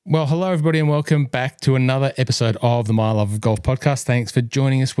Well, hello, everybody, and welcome back to another episode of the My Love of Golf podcast. Thanks for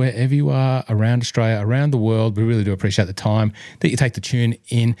joining us wherever you are around Australia, around the world. We really do appreciate the time that you take to tune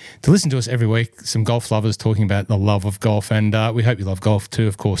in to listen to us every week. Some golf lovers talking about the love of golf, and we hope you love golf too.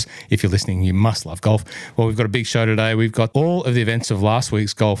 Of course, if you're listening, you must love golf. Well, we've got a big show today. We've got all of the events of last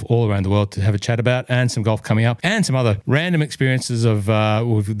week's golf all around the world to have a chat about, and some golf coming up, and some other random experiences of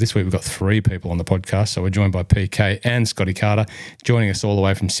this week. We've got 3 people on the podcast, so we're joined by PK and Scotty Carter, joining us all the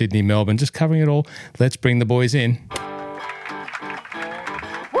way from Sydney, Melbourne, just covering it all. Let's bring the boys in.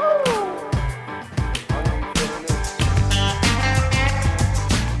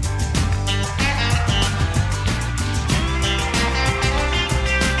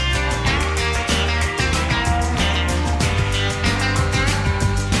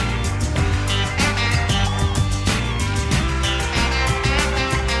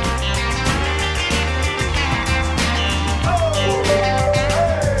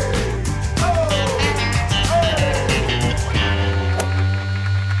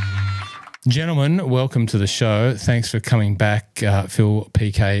 Gentlemen, welcome to the show. Thanks for coming back, Phil,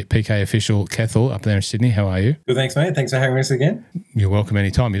 PK official, Kethel, up there in Sydney. How are you? Good, thanks, mate. Thanks for having us again. You're welcome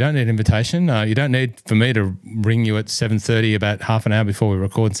anytime. You don't need an invitation. You don't need for me to ring you at 7:30 about half an hour before we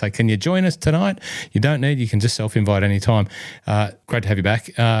record and say, can you join us tonight? You don't need. You can just self-invite anytime. Great to have you back.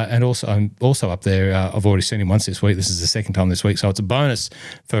 And also, I'm also up there. I've already seen him once this week. This is the second time this week, so it's a bonus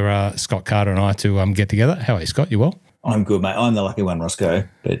for Scott Carter and I to get together. How are you, Scott? You well? I'm good, mate. I'm the lucky one, Roscoe.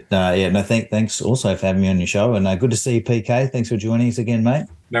 But thanks also for having me on your show. And good to see you, PK. Thanks for joining us again, mate.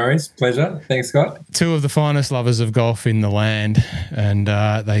 No worries. Pleasure. Thanks, Scott. 2 of the finest lovers of golf in the land, and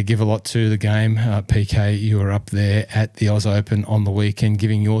they give a lot to the game. PK, you were up there at the Aus Open on the weekend,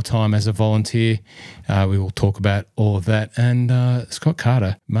 giving your time as a volunteer. We will talk about all of that. And Scott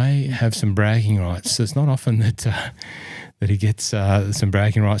Carter may have some bragging rights. It's not often that he gets some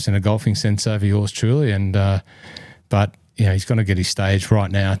bragging rights in a golfing sense over yours truly. And but he's going to get his stage right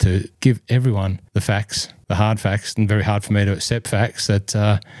now to give everyone the facts, the hard facts, and very hard for me to accept facts that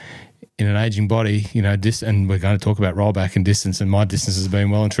in an aging body, and we're going to talk about rollback and distance, and my distance has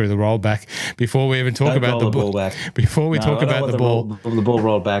been well and truly the rollback before we even talk about the ball. Before we talk about the ball. The ball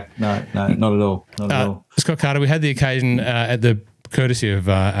rolled back. No, not at all. Not at all. Scott Carter, we had the occasion at the courtesy of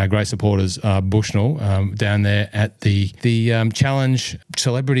our great supporters, Bushnell, down there at the Challenge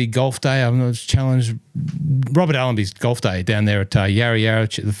Celebrity Golf Day. Challenge Robert Allenby's Golf Day down there at Yarra Yarra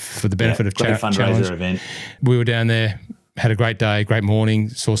for the benefit of fundraiser Challenge event. We were down there, had a great day, great morning,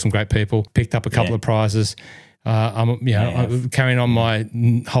 saw some great people, picked up a couple of prizes. I'm carrying on my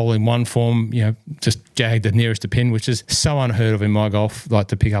hole-in-one form, just jagged the nearest to pin, which is so unheard of in my golf, like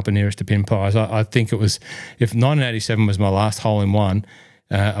to pick up a nearest to pin prize. I think it was, if 1987 was my last hole-in-one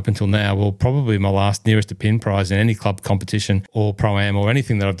up until now, well, probably my last nearest to pin prize in any club competition or pro-am or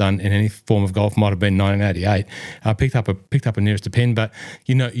anything that I've done in any form of golf might have been 1988. I picked up a nearest to pin, but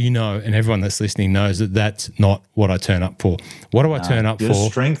you know, and everyone that's listening knows that that's not what I turn up for. What do I turn up for? Your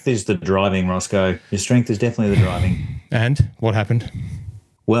strength is the driving, Roscoe. Your strength is definitely the driving. And what happened?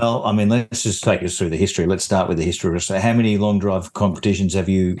 Well, let's just take us through the history. Let's start with the history. So how many long drive competitions have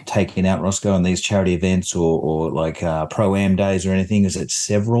you taken out, Roscoe, on these charity events or like pro-am days or anything? Is it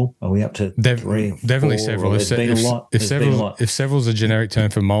several? Are we up to 3? Definitely 4? Several. There's been a lot. If several is a generic term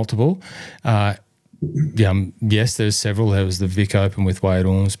for multiple, yes, there's several. There was the Vic Open with Wade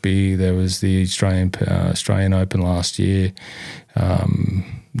Ormsby. There was the Australian Open last year.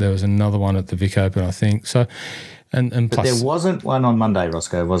 There was another one at the Vic Open, I think. So. And plus, there wasn't one on Monday,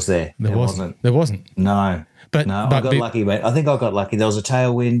 Roscoe, was there? There wasn't. No. But I got lucky, mate. I think I got lucky. There was a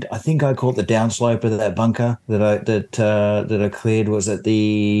tailwind. I think I caught the downslope of that bunker that I cleared. Was at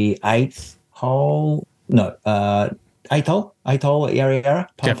the 8th hole? No, 8th hole. 8th hole at Yarra Yarra,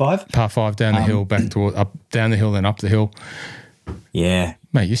 par 5. Par 5 down the hill, down the hill, then up the hill. Yeah.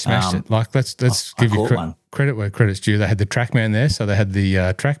 Mate, you smashed it. Like, let's give you credit where credit's due. They had the TrackMan there, so they had the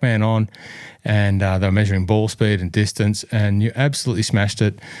TrackMan on, and they were measuring ball speed and distance, and you absolutely smashed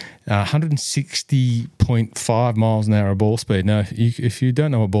it. 160.5 miles an hour of ball speed. Now, if you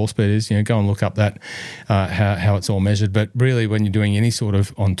don't know what ball speed is, go and look up that how it's all measured. But really, when you're doing any sort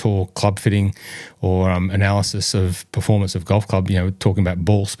of on-tour club fitting or analysis of performance of golf club, we're talking about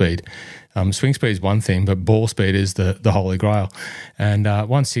ball speed. Swing speed is one thing, but ball speed is the holy grail. And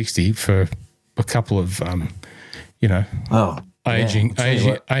 160 for a couple of,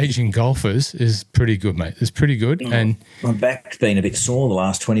 aging golfers is pretty good, mate. It's pretty good. And my back's been a bit sore the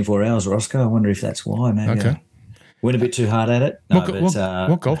last 24 hours, Roscoe. I wonder if that's why. Maybe okay. Went a bit too hard at it.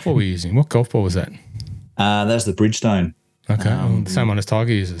 What golf ball were you using? What golf ball was that? That's the Bridgestone. Okay. Same one as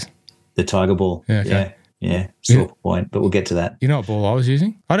Tiger uses. The Tiger ball. Yeah. Okay. Yeah. Yeah, sore point, but we'll get to that. You know what ball I was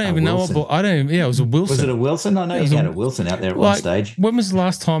using? I don't even know what ball. I don't even. Yeah, it was a Wilson. Was it a Wilson? I know you had a Wilson out there at one stage. When was the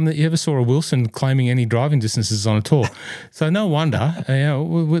last time that you ever saw a Wilson claiming any driving distances on a tour? So no wonder.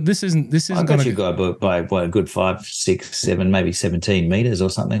 This isn't going to. You go by a good 5, 6, 7, maybe 17 meters or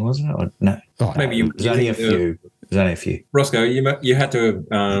something, wasn't it? Or, no, maybe you. There's only a few. There's only a few. Roscoe, you had to.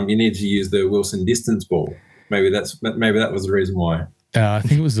 You needed to use the Wilson distance ball. Maybe that was the reason why. I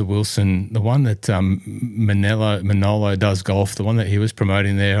think it was the Wilson, the one that Manolo does golf, the one that he was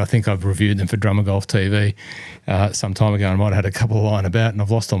promoting there. I think I've reviewed them for Drummer Golf TV some time ago. I might have had a couple of lying about, and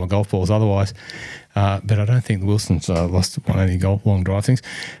I've lost all my golf balls otherwise. But I don't think the Wilson's lost on any golf long drive things.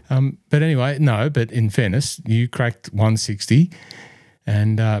 But anyway, no. But in fairness, you cracked 160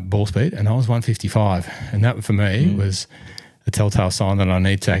 and ball speed, and I was 155, and that for me was a telltale sign that I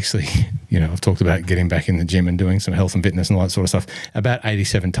need to actually, I've talked about getting back in the gym and doing some health and fitness and all that sort of stuff about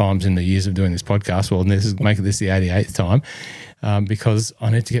 87 times in the years of doing this podcast. Well, make this the 88th time because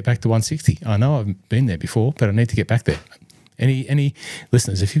I need to get back to 160. I know I've been there before, but I need to get back there. Any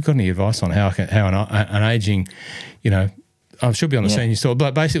listeners, if you've got any advice on how an aging, I should be on the seniors tour,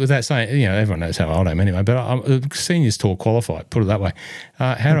 but basically with that saying, everyone knows how old I am anyway, but I'm a seniors tour qualified, put it that way.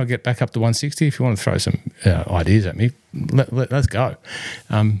 How do I get back up to 160? If you want to throw some ideas at me, let's go.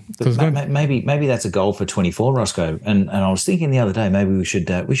 Maybe that's a goal for 24, Roscoe. And I was thinking the other day, maybe we should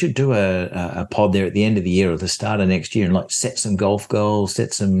do a pod there at the end of the year or the start of next year and set some golf goals,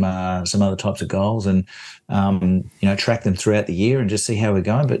 set some other types of goals and, track them throughout the year and just see how we're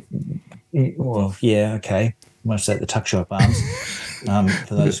going. But, okay. Much like the tuck shop arms.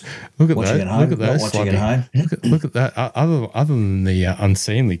 For those watching at home, not watching at home. Look at that. Other than the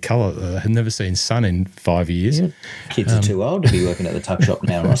unseemly colour, I had never seen sun in 5 years. Yeah. Kids are too old to be working at the tuck shop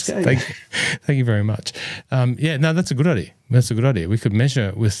now, Roscoe. Thank you very much. That's a good idea. That's a good idea. We could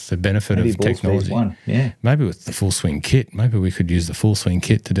measure with the benefit of technology. Maybe with the full swing kit. Maybe we could use the full swing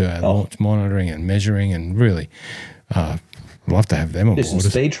kit to do our launch monitoring and measuring and really. I'd love to have them on board. Some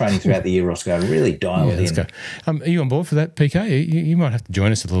speed training throughout the year, Roscoe. Really dial it in. Let's go. Are you on board for that, PK? You might have to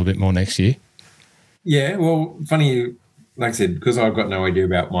join us a little bit more next year. Yeah, well, funny, like I said, because I've got no idea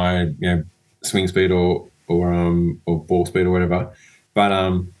about my swing speed or ball speed or whatever. But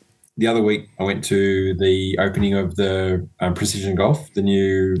the other week I went to the opening of the Precision Golf, the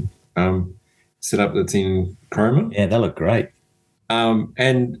new setup that's in Chroma. Yeah, they look great.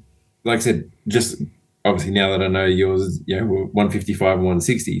 And like I said, just obviously now that I know yours is 155 and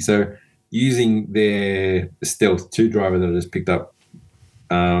 160. So using their Stealth 2 driver that I just picked up,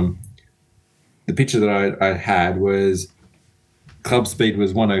 the picture that I had was club speed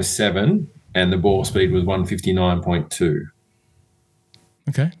was 107 and the ball speed was 159.2.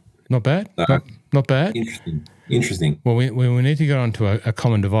 Okay, not bad. Not bad. Interesting. Well, we need to go on to a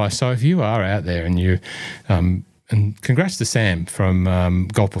common device. So if you are out there and you and congrats to Sam from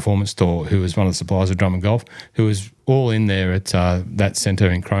Golf Performance Store, who is one of the suppliers of Drum and Golf, who is all in there at that centre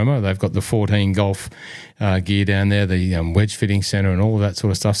in Chroma. They've got the 14 golf gear down there, the wedge fitting centre and all of that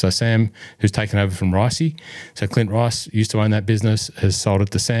sort of stuff. So Sam, who's taken over from Ricey, so Clint Rice used to own that business, has sold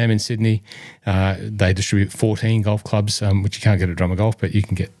it to Sam in Sydney. They distribute 14 golf clubs, which you can't get at Drum and Golf, but you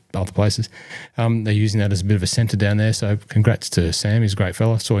can get other places. They're using that as a bit of a centre down there. So congrats to Sam. He's a great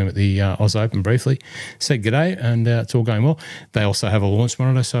fella. Saw him at the Aus Open briefly. Said g'day, and it's all going well. They also have a launch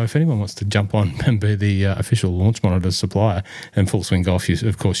monitor. So if anyone wants to jump on and be the official launch monitor supplier and Full Swing Golf,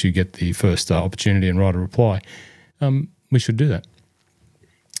 of course, you get the first opportunity and write a reply. We should do that.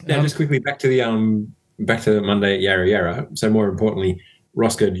 Now, just quickly back to the Monday at Yarra Yarra. So more importantly,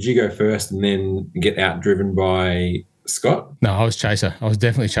 Roscoe, did you go first and then get outdriven by Scott? No, I was chaser. I was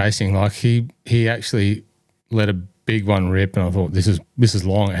definitely chasing. Like he actually let a big one rip, and I thought this is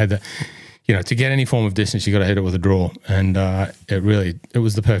long. It had to, to get any form of distance, you got to hit it with a draw, and it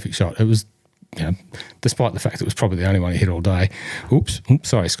was the perfect shot. It was, despite the fact it was probably the only one he hit all day. Oops,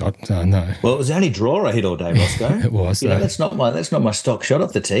 sorry, Scott. No. Well, it was the only draw I hit all day, Roscoe. It was. That's not my stock shot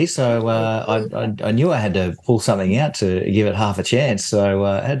off the tee. So I knew I had to pull something out to give it half a chance. So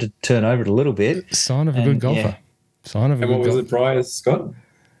I had to turn over it a little bit. Sign of a good golfer. Yeah. Sign of a and good what was the prize, Scott?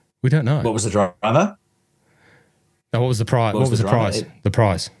 We don't know. What was the driver? No, what was the prize? What was the prize? The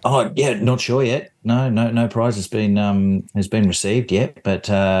prize. Oh, yeah, not sure yet. No prize has been received yet. But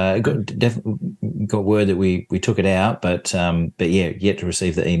got word that we took it out. But yet to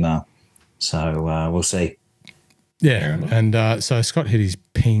receive the email. So we'll see. Yeah, and so Scott hit his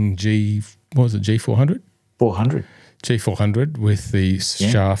ping G. What was it? G400. 400. G400 with the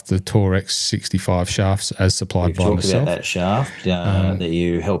shaft, the Torex 65 shafts as supplied We've by talked myself. about that shaft that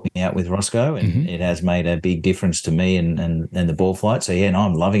you helped me out with, Roscoe, and it has made a big difference to me and the ball flight. So, no,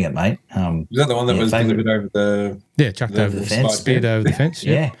 I'm loving it, mate. Was that the one that was delivered over the... Yeah, chucked over the fence. Speared over the fence.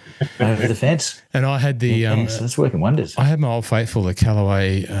 Yeah, over the fence. And I had the... so that's working wonders. I had my old faithful, the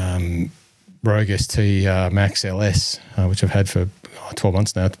Callaway Rogue ST Max LS, which I've had for 12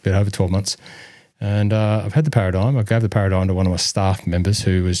 months now, a bit over 12 months. And I've had the Paradigm. I gave the Paradigm to one of my staff members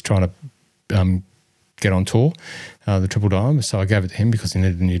who was trying to get on tour, the Triple Dime. So I gave it to him because he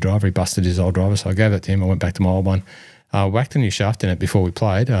needed a new driver. He busted his old driver. So I gave it to him. I went back to my old one. Whacked a new shaft in it before we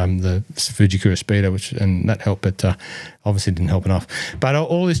played, the Fujikura Speeder, and that helped, but obviously didn't help enough. But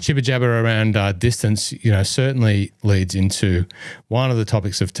all this jibber-jabber around distance, certainly leads into one of the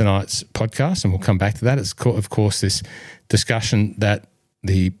topics of tonight's podcast, and we'll come back to that. It's, of course, this discussion that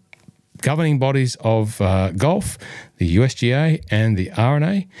the governing bodies of golf, the USGA and the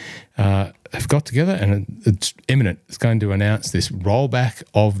RNA, have got together, and it's imminent. It's going to announce this rollback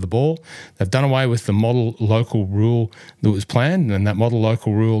of the ball. They've done away with the model local rule that was planned, and that model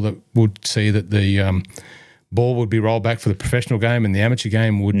local rule that would see that the ball would be rolled back for the professional game and the amateur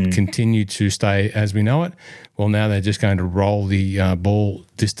game would continue to stay as we know it. Well, now they're just going to roll the ball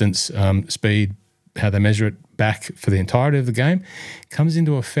distance, speed, how they measure it, back for the entirety of the game. Comes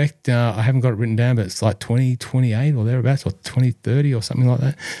into effect, I haven't got it written down, but it's like 2028 or thereabouts, or 2030 or something like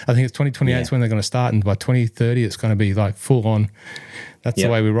that. I think it's 2028 is when they're going to start, and by 2030 it's going to be like full on. That's the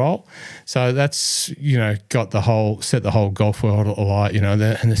way we roll. So that's, set the whole golf world alight, and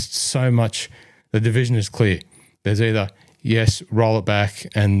there's so much, the division is clear. There's either, yes, roll it back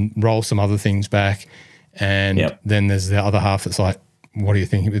and roll some other things back, and then there's the other half that's like, what do you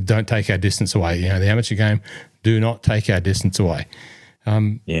think? Don't take our distance away. The amateur game, do not take our distance away.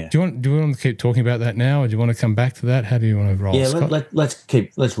 Do you want to keep talking about that now, or do you want to come back to that? How do you want to roll?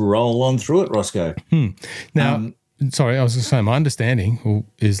 Let's roll on through it, Roscoe. Now, sorry, I was going to say my understanding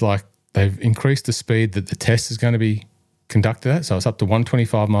is like they've increased the speed that the test is going to be conducted at, so it's up to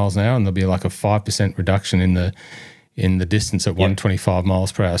 125 miles an hour, and there'll be like a 5% reduction in the distance at 125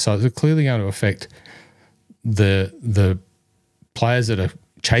 miles per hour. So it's clearly going to affect the players that are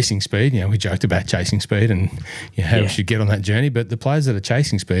chasing speed. We joked about chasing speed and how we should get on that journey, but the players that are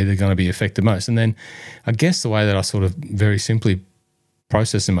chasing speed are going to be affected most. And then I guess the way that I sort of very simply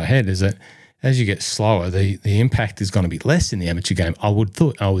process in my head is that as you get slower, the impact is going to be less in the amateur game, I would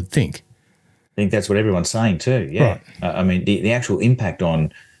think. I think that's what everyone's saying too, Right. I mean, the actual impact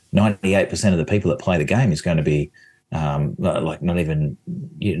on 98% of the people that play the game is going to be like not even,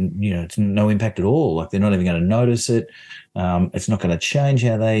 it's no impact at all. Like they're not even going to notice it. It's not going to change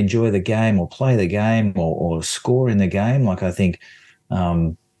how they enjoy the game or play the game or score in the game. Like I think,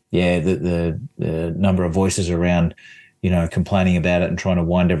 the number of voices around, complaining about it and trying to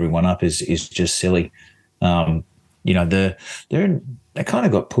wind everyone up is just silly. They kind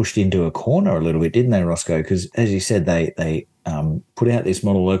of got pushed into a corner a little bit, didn't they, Roscoe? Because as you said, they put out this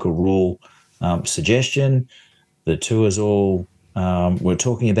model local rule suggestion. The tours all were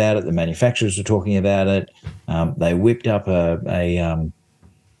talking about it. The manufacturers were talking about it. They whipped up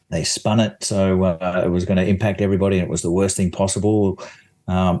they spun it so it was going to impact everybody and it was the worst thing possible.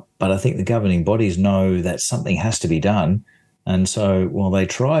 But I think the governing bodies know that something has to be done. And so, they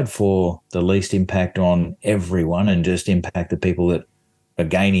tried for the least impact on everyone and just impact the people that are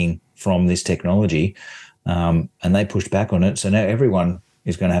gaining from this technology. And they pushed back on it. So now everyone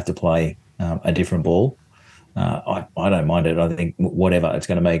is going to have to play a different ball. I don't mind it. I think whatever, it's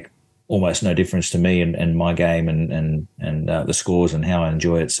going to make almost no difference to me and my game and the scores and how I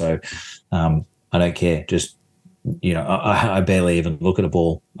enjoy it. So I don't care. Just, I barely even look at a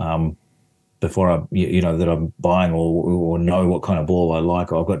ball before that I'm buying or know what kind of ball I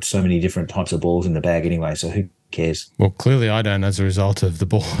like. I've got so many different types of balls in the bag anyway, so who cares? Well, clearly I don't, as a result of the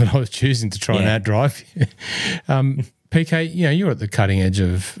ball that I was choosing to try and outdrive. PK, you're at the cutting edge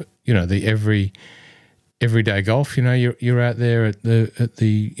of, the everyday golf. You're out there at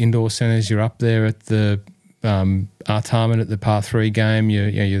the indoor centres. You're up there at the Artarmon at the par 3 game. You're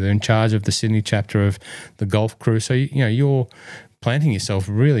in charge of the Sydney chapter of the golf crew. So you're planting yourself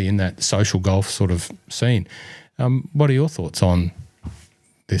really in that social golf sort of scene. What are your thoughts on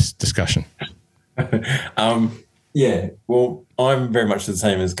this discussion? Well, I'm very much the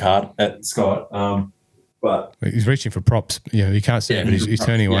same as Scott. But he's reaching for props. You can't see it, but he's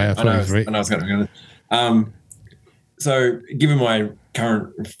turning away. I know it's going to be. So, given my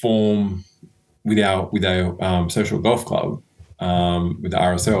current form with our social golf club, with the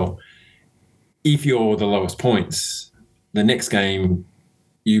RSL, if you're the lowest points, the next game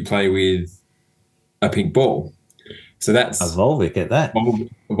you play with a pink ball. So that's a Volvic at that.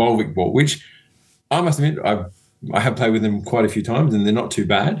 A Volvic ball, which I must admit I have played with them quite a few times, and they're not too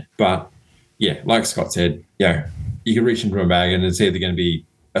bad. But yeah, like Scott said, you can reach into a bag and it's either going to be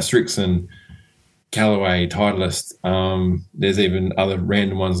a Strixon, Callaway, Titleist. There's even other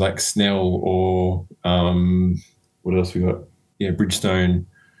random ones like Snell or what else we got? Yeah, Bridgestone.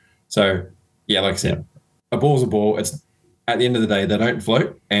 So yeah, like I said, a ball's a ball. It's at the end of the day, they don't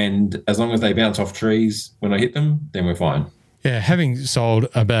float, and as long as they bounce off trees when I hit them, then we're fine. Yeah, having sold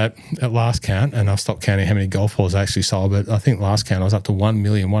about, at last count, and I've stopped counting how many golf balls I actually sold, but I think last count I was up to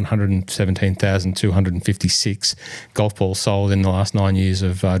 1,117,256 golf balls sold in the last 9 years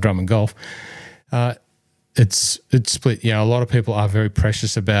of Drummond Golf. It's split. A lot of people are very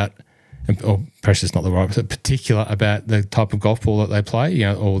precious about, or precious not the right, but particular about the type of golf ball that they play,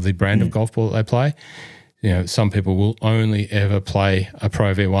 or the brand of golf ball that they play. Some people will only ever play a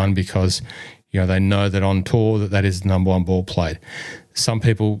Pro V1 because they know that on tour that is the number one ball played. Some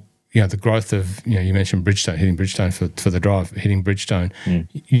people, the growth of, you mentioned Bridgestone, hitting Bridgestone for the drive, hitting Bridgestone,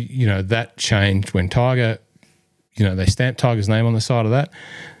 that changed when Tiger, they stamped Tiger's name on the side of that.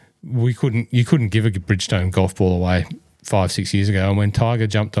 You couldn't give a Bridgestone golf ball away 5-6 years ago. And when Tiger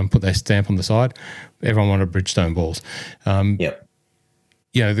jumped on, put their stamp on the side, everyone wanted Bridgestone balls.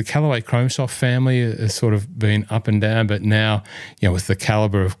 The Callaway Chromesoft family has sort of been up and down, but now, with the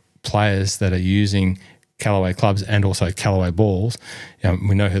caliber of players that are using Callaway clubs and also Callaway balls,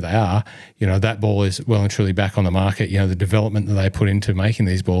 we know who they are. That ball is well and truly back on the market. The development that they put into making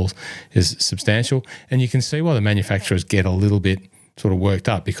these balls is substantial, and you can see why the manufacturers get a little bit sort of worked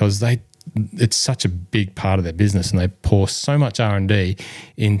up because it's such a big part of their business, and they pour so much R&D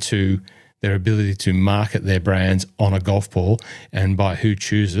into their ability to market their brands on a golf ball and by who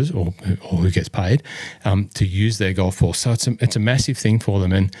chooses or who gets paid to use their golf ball. So it's a massive thing for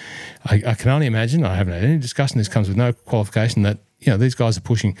them. And I can only imagine, I haven't had any discussion, this comes with no qualification, that these guys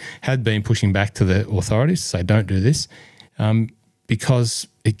had been pushing back to the authorities to say don't do this because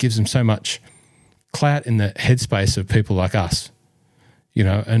it gives them so much clout in the headspace of people like us,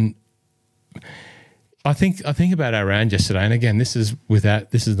 and I think about our round yesterday, and again, this is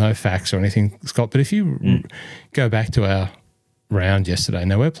no facts or anything, Scott, but if you go back to our round yesterday,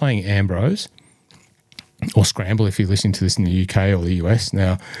 now we're playing Ambrose or Scramble if you're listening to this in the UK or the US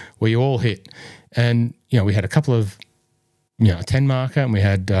now, where you all hit. And, we had a couple of, a 10 marker, and we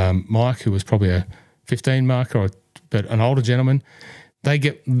had Mike, who was probably a 15 marker, but an older gentleman.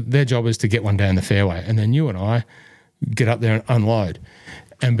 Their job is to get one down the fairway, and then you and I get up there and unload.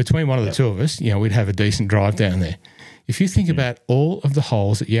 And between one of the two of us, we'd have a decent drive down there. If you think about all of the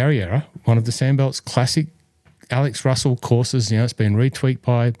holes at Yarra Yarra, one of the Sandbelt's classic Alex Russell courses, it's been retweaked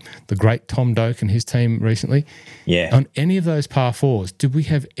by the great Tom Doak and his team recently. Yeah. On any of those par fours, did we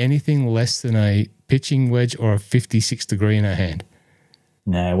have anything less than a pitching wedge or a 56 degree in our hand?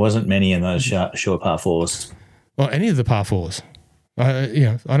 No, it wasn't many in those short par fours. Well, any of the par fours.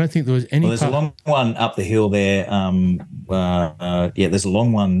 I don't think there was any. Well, there's a long one up the hill there. There's a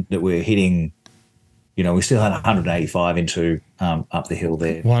long one that we're hitting. We still had 185 into up the hill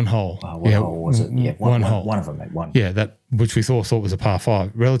there. One hole. What hole was it? Yeah, one hole. One of them, mate. One. Yeah, that which we thought was a par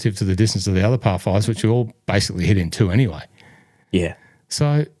five relative to the distance of the other par fives, which we all basically hit in two anyway. Yeah.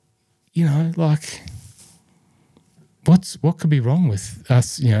 So, what could be wrong with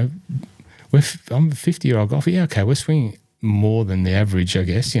us? I'm a 50-year-old golfer. Yeah, okay, we're swinging more than the average, I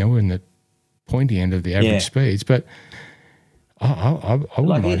guess. We're in the pointy end of the average speeds, but I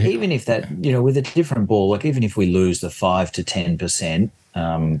wouldn't mind even if that, with a different ball, even if we lose the 5 to 10%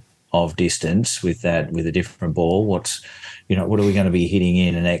 of distance with a different ball, what are we going to be hitting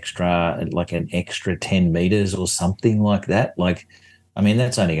in an extra 10 meters or something like that?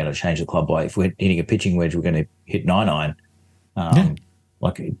 That's only going to change the club by, if we're hitting a pitching wedge, we're going to hit 9-iron.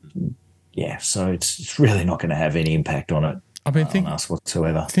 So it's really not going to have any impact on it. On us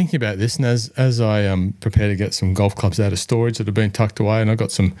whatsoever. Thinking about this, and as I prepare to get some golf clubs out of storage that have been tucked away, and I've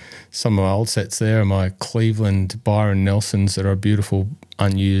got some of my old sets there, and my Cleveland Byron Nelsons that are a beautiful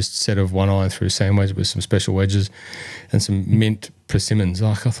unused set of 1-iron through sand wedge with some special wedges and some mint persimmons.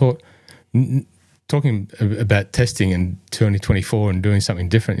 I thought, talking about testing in 2024 and doing something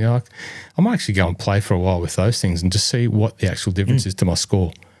different, I might actually go and play for a while with those things and just see what the actual difference is to my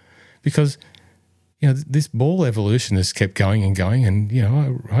score. Because, this ball evolution has kept going and going. And,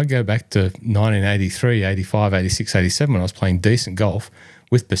 I go back to 1983, 85, 86, 87 when I was playing decent golf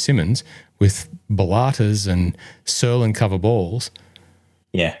with persimmons, with Bellatas and Serlin cover balls.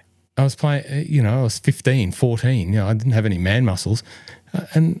 Yeah. I was playing, I was 15, 14. I didn't have any man muscles.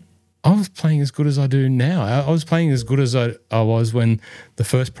 And I was playing as good as I do now. I was playing as good as I was when the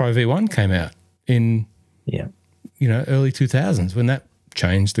first Pro V1 came out in early 2000s when that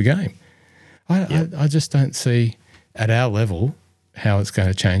changed the game. I just don't see at our level how it's going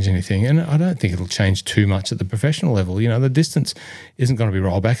to change anything. And I don't think it'll change too much at the professional level. The distance isn't going to be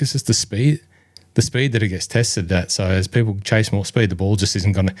rollback. It's just the speed that it gets tested at. So as people chase more speed, the ball just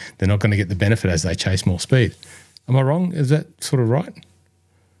isn't going to – they're not going to get the benefit as they chase more speed. Am I wrong? Is that sort of right?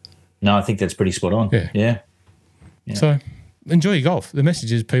 No, I think that's pretty spot on. Yeah. So enjoy your golf. The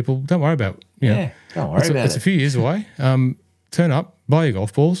message is, people, don't worry about don't worry about it. It's a few years away. Turn up, buy your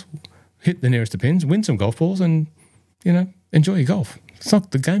golf balls, hit the nearest of pins, win some golf balls, and enjoy your golf.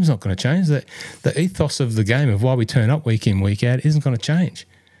 The game's not going to change. The ethos of the game of why we turn up week in, week out isn't going to change.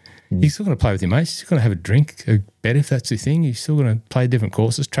 You're still going to play with your mates. You're still going to have a drink, a bet if that's your thing. You're still going to play different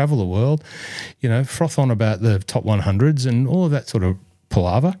courses, travel the world, froth on about the top 100s and all of that sort of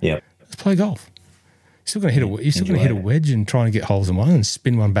palaver. Yeah, let's play golf. You're still going to hit a wedge and try and get holes in one and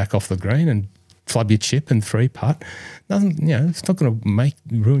spin one back off the green and flub your chip and 3-putt. Nothing, it's not going to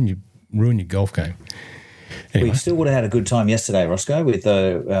ruin your golf game. Anyway. We still would have had a good time yesterday, Roscoe, with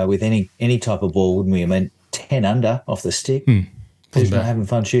any type of ball, wouldn't we? I mean, 10 under off the stick. Who's not having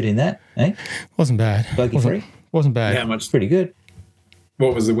fun shooting that? Eh? Wasn't bad. Bogey free. Wasn't bad. How much? Pretty good.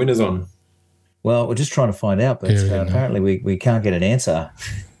 What was the winners on? Well, we're just trying to find out, but apparently we can't get an answer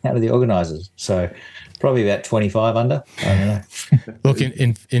out of the organisers. So probably about 25 under. I don't know. Look,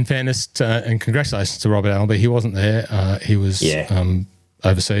 in fairness, and congratulations to Robert Allenby. He wasn't there. He was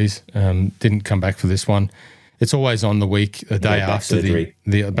overseas. Didn't come back for this one. It's always on the week, the day after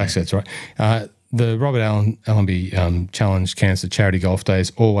the back sets, right? The Robert Allenby Challenge Cancer Charity Golf Day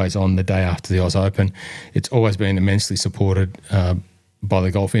is always on the day after the Aus Open. It's always been immensely supported by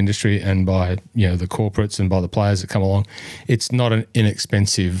the golf industry and by the corporates and by the players that come along. It's not an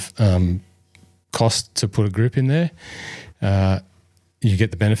inexpensive cost to put a group in there. You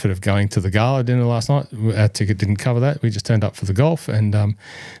get the benefit of going to the gala dinner last night. Our ticket didn't cover that. We just turned up for the golf. And but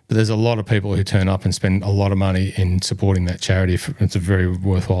there's a lot of people who turn up and spend a lot of money in supporting that charity. It's a very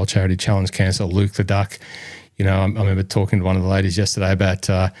worthwhile charity. Challenge Cancer, Luke the Duck. I remember talking to one of the ladies yesterday about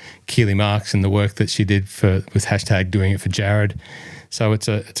Keely Marks and the work that she did with hashtag doing it for Jared. So it's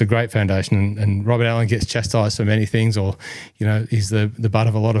a great foundation, and Robert Allen gets chastised for many things, or he's the butt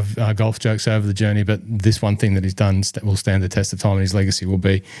of a lot of golf jokes over the journey. But this one thing that he's done will stand the test of time, and his legacy will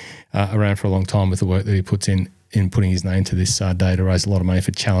be around for a long time with the work that he puts in putting his name to this day to raise a lot of money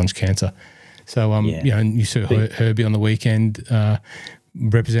for Challenge Cancer. So and you saw Herbie on the weekend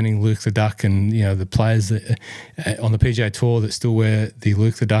representing Luke the Duck, and the players that, on the PGA Tour that still wear the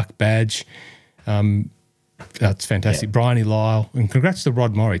Luke the Duck badge. That's fantastic. Yeah. Bryony Lyle. And congrats to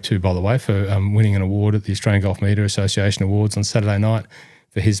Rod Morrie too, by the way, for winning an award at the Australian Golf Media Association Awards on Saturday night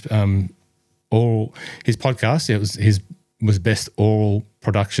for his podcast. It was best oral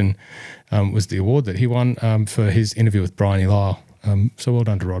production was the award that he won for his interview with Bryony Lyle. So well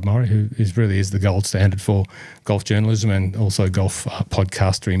done to Rod Morrie, who really is the gold standard for golf journalism and also golf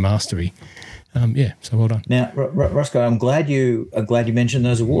podcastery mastery. So well done. Now, Roscoe, I'm glad you mentioned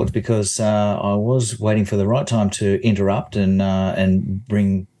those awards, because I was waiting for the right time to interrupt and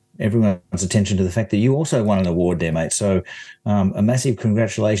bring everyone's attention to the fact that you also won an award there, mate. So a massive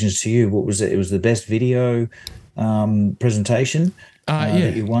congratulations to you. What was it? It was the best video presentation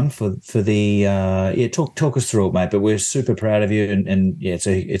that you won for the talk us through it, mate. But we're super proud of you, and it's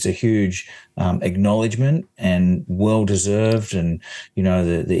a huge acknowledgement and well deserved, and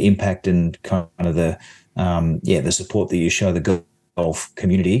the impact and kind of the support that you show the golf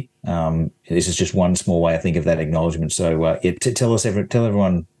community. This is just one small way I think of that acknowledgement. So tell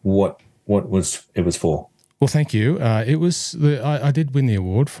everyone what it was for. Well, thank you. It was I did win the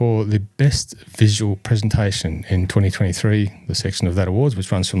award for the best visual presentation in 2023, the section of that awards,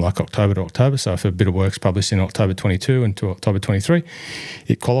 which runs from October to October. So if a bit of work's published in October 22 and to October 23,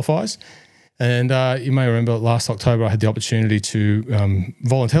 it qualifies. And you may remember last October I had the opportunity to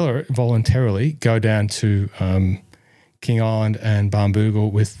voluntarily go down to King Island and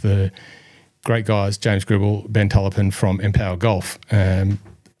Barnbougle with the great guys, James Gribble, Ben Tullipin from Empower Golf.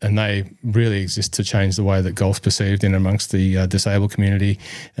 And they really exist to change the way that golf's perceived in amongst the disabled community,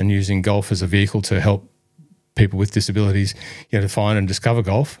 and using golf as a vehicle to help people with disabilities, to find and discover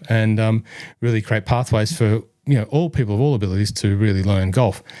golf, and really create pathways for all people of all abilities to really learn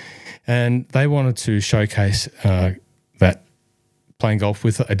golf. And they wanted to showcase that playing golf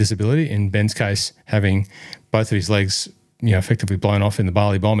with a disability, in Ben's case, having both of his legs, effectively blown off in the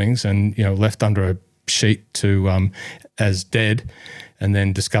Bali bombings, and left under a sheet to as dead. And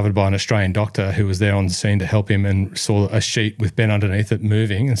then discovered by an Australian doctor who was there on the scene to help him, and saw a sheet with Ben underneath it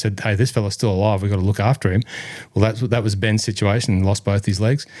moving, and said, "Hey, this fella's still alive. We've got to look after him." Well, that was Ben's situation, and lost both his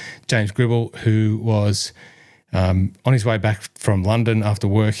legs. James Gribble, who was On his way back from London after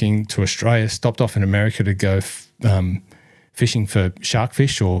working to Australia, stopped off in America to go fishing for shark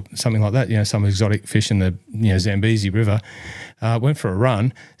fish or something like that, some exotic fish in the Zambezi River. Went for a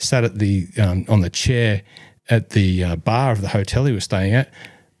run, sat at the on the chair at the bar of the hotel he was staying at,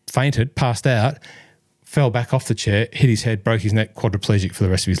 fainted, passed out, fell back off the chair, hit his head, broke his neck, quadriplegic for the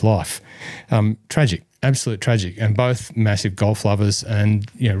rest of his life. Tragic, absolute tragic. And both massive golf lovers, and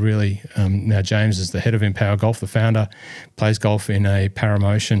really now James is the head of Empower Golf, the founder, plays golf in a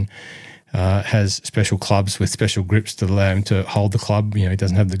paramotion, has special clubs with special grips to allow him to hold the club. He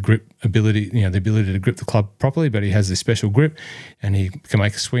doesn't have the grip ability, the ability to grip the club properly, but he has this special grip and he can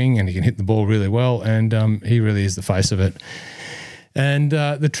make a swing and he can hit the ball really well, and he really is the face of it. And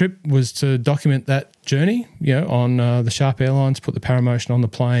the trip was to document that journey, on the Sharp Airlines, put the paramotion on the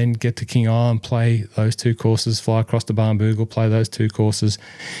plane, get to King Island, play those 2 courses, fly across to Barnbougle, play those 2 courses,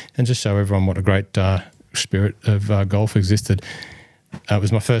 and just show everyone what a great spirit of golf existed. It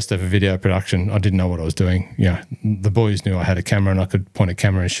was my first ever video production. I didn't know what I was doing. The boys knew I had a camera and I could point a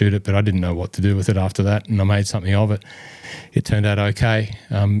camera and shoot it, but I didn't know what to do with it after that, and I made something of it. It turned out okay.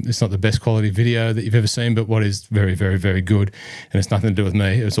 It's not the best quality video that you've ever seen, but what is very, very, very good, and it's nothing to do with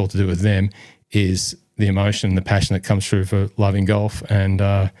me, it's all to do with them, is the emotion, the passion that comes through for loving golf, and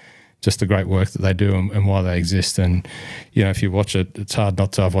just the great work that they do and why they exist. And, if you watch it, it's hard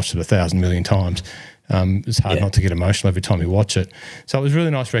not to. I've watched it 1,000 million times. It's hard not to get emotional every time you watch it. So it was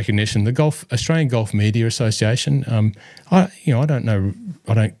really nice recognition. The Australian Golf Media Association, I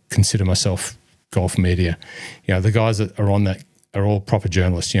don't consider myself golf media. The guys that are on that are all proper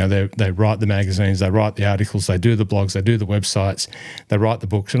journalists. They write the magazines, they write the articles, they do the blogs, they do the websites, they write the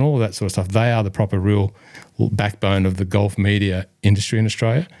books and all of that sort of stuff. They are the proper real backbone of the golf media industry in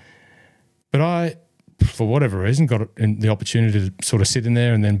Australia. But I, for whatever reason, got the opportunity to sort of sit in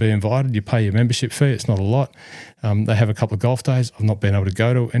there and then be invited. You pay your membership fee. It's not a lot. They have a couple of golf days. I've not been able to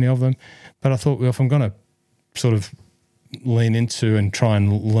go to any of them. But I thought, well, if I'm going to sort of lean into and try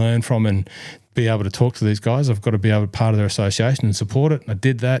and learn from and be able to talk to these guys, I've got to be able to be part of their association and support it. And I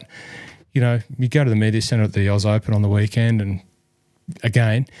did that. You go to the media centre at the Aus Open on the weekend, and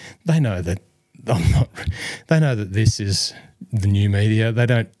again, they know that they know that this is the new media. They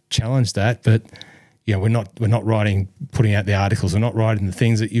don't challenge that, but we're not putting out the articles. We're not writing the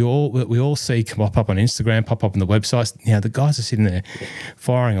things that we all see pop up on Instagram, pop up on the websites. The guys are sitting there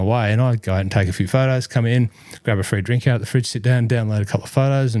firing away, and I go out and take a few photos, come in, grab a free drink out of the fridge, sit down, download a couple of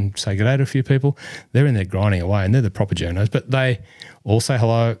photos, and say good day to a few people. They're in there grinding away, and they're the proper journos. But they all say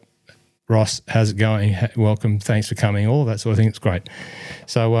hello. Ross, how's it going? Welcome, thanks for coming, all of that sort of thing. It's great.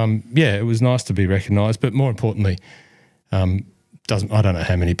 So, it was nice to be recognised, but more importantly, I don't know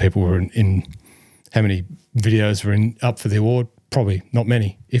how many people were in how many videos were up for the award. Probably not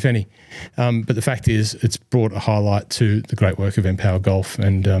many, if any. But the fact is, it's brought a highlight to the great work of Empower Golf,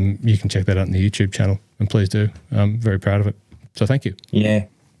 and you can check that out on the YouTube channel, and please do. I'm very proud of it. So thank you. Yeah.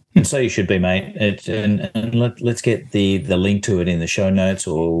 And so you should be, mate. Let's get the link to it in the show notes,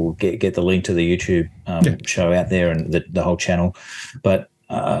 or get the link to the YouTube show out there and the whole channel. But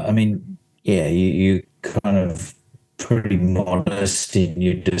you kind of pretty modest in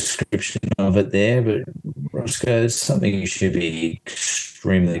your description of it there. But Roscoe, it's something you should be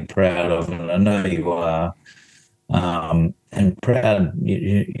extremely proud of, and I know you are. And proud,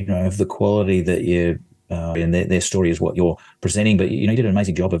 of the quality that you. And their story is what you're presenting, but you did an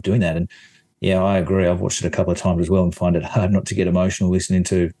amazing job of doing that. And I agree. I've watched it a couple of times as well and find it hard not to get emotional listening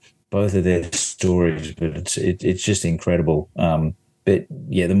to both of their stories. But it's just incredible. But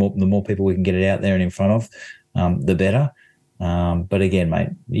the more people we can get it out there and in front of, the better. But again,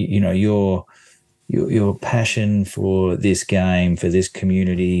 mate, your passion for this game, for this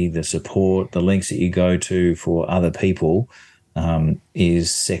community, the support, the links that you go to for other people. Is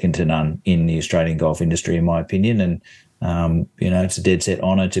second to none in the Australian golf industry, in my opinion. And, it's a dead set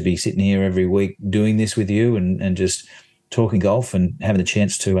honour to be sitting here every week doing this with you and just talking golf and having the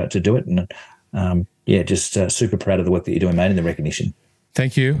chance to do it. And, just super proud of the work that you're doing, mate, and the recognition.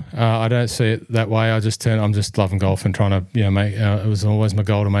 Thank you. I don't see it that way. I'm just loving golf and trying to, make. It was always my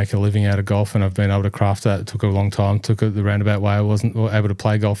goal to make a living out of golf, and I've been able to craft that. It took a long time. Took it the roundabout way. I wasn't able to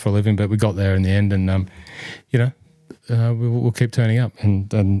play golf for a living, but we got there in the end. And, we'll keep turning up,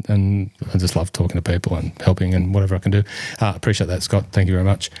 and I just love talking to people and helping and whatever I can do. Appreciate that, Scott. Thank you very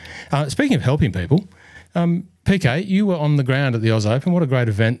much. Speaking of helping people, PK, you were on the ground at the Aus Open. What a great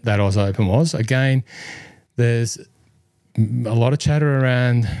event that Aus Open was. Again, there's a lot of chatter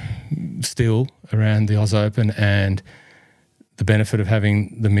around the Aus Open and the benefit of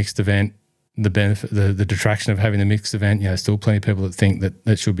having the mixed event the benefit, the detraction of having the mixed event. Still plenty of people that think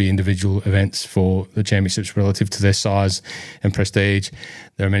that should be individual events for the championships relative to their size and prestige.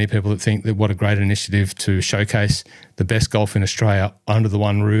 There are many people that think that what a great initiative to showcase the best golf in Australia under the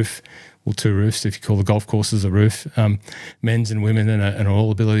one roof, or two roofs if you call the golf courses a roof, men's and women in an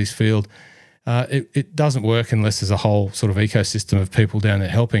all abilities field. It doesn't work unless there's a whole sort of ecosystem of people down there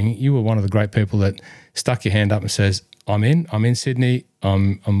helping. You were one of the great people that stuck your hand up and says, I'm in Sydney,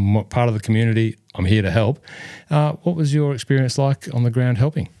 I'm part of the community, I'm here to help. What was your experience like on the ground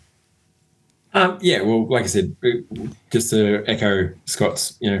helping? Well, like I said, just to echo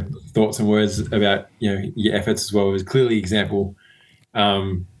Scott's, thoughts and words about, your efforts as well, it was clearly example.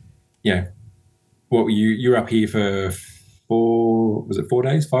 What were you were up here for 4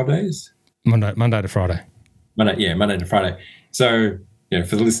 days, 5 days? Monday to Friday. Monday to Friday. So,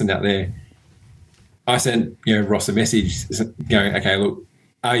 for the listeners out there, I sent, Ross a message going, okay, look,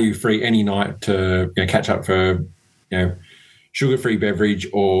 are you free any night to catch up for, sugar-free beverage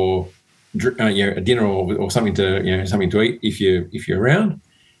or, a dinner or something to eat if you're around?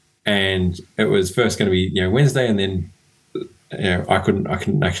 And it was first going to be, Wednesday, and then, I couldn't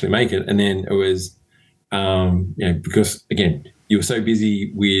actually make it. And then it was, because again, you were so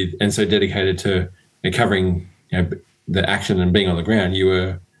busy with and so dedicated to covering, the action and being on the ground, you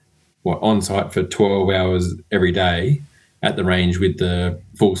were on site for 12 hours every day at the range with the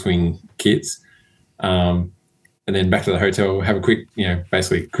full swing kits, and then back to the hotel, have a quick,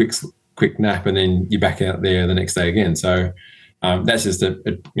 basically quick nap, and then you're back out there the next day again. So that's just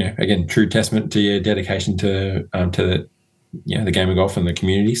again, true testament to your dedication to the game of golf and the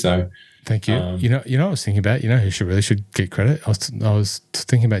community. So thank you. I was thinking about, who really should get credit. I was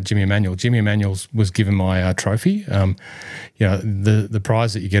thinking about Jimmy Emanuel. Jimmy Emanuel was given my trophy. The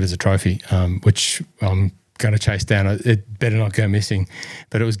prize that you get as a trophy, which I'm going to chase down. It better not go missing.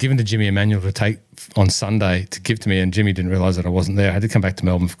 But it was given to Jimmy Emanuel to take on Sunday to give to me, and Jimmy didn't realise that I wasn't there. I had to come back to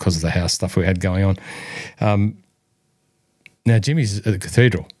Melbourne because of the house stuff we had going on. Now, Jimmy's at the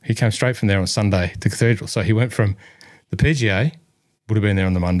Cathedral. He came straight from there on Sunday to Cathedral. So he went from the PGA, would have been there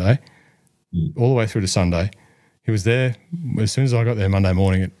on the Monday, all the way through to Sunday. He was there as soon as I got there Monday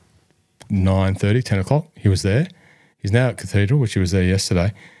morning at 9:30, 10 o'clock. He was there. He's now at Cathedral, which he was there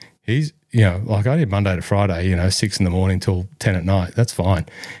yesterday. He's, I did Monday to Friday, 6 in the morning till 10 at night. That's fine.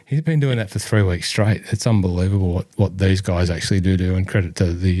 He's been doing that for 3 weeks straight. It's unbelievable what these guys actually do, and credit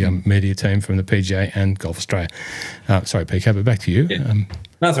to the media team from the PGA and Golf Australia. Sorry, PK, but back to you. Yeah.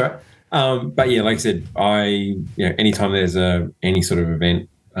 That's all right. But yeah, like I said, anytime there's any sort of event,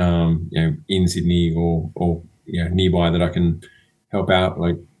 in Sydney or nearby that I can help out.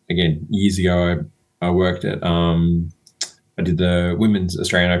 Like again, years ago, I worked at, I did the Women's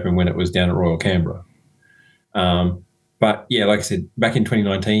Australian Open when it was down at Royal Canberra. But yeah, like I said, back in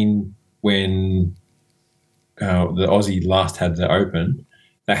 2019 when the Aussie last had the Open,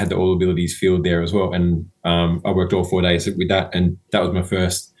 they had the All Abilities field there as well, and I worked all 4 days with that, and that was my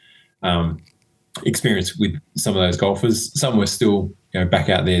first experience with some of those golfers. Some were still back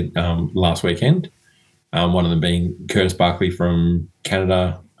out there last weekend. One of them being Curtis Barkley from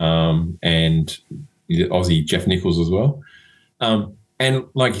Canada, and the Aussie Jeff Nichols as well. And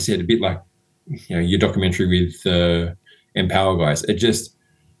like you said, a bit like your documentary with Empower guys, it just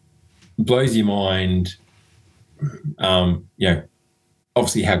blows your mind.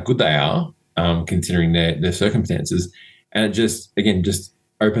 Obviously how good they are, considering their circumstances, and it just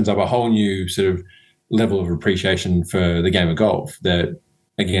opens up a whole new sort of level of appreciation for the game of golf. That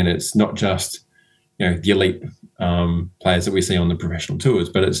again, it's not just the elite players that we see on the professional tours,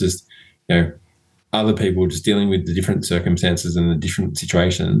 but it's just other people just dealing with the different circumstances and the different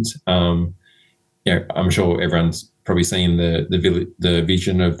situations. I'm sure everyone's probably seen the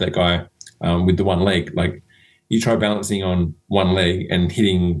vision of that guy with the one leg. Like you try balancing on one leg and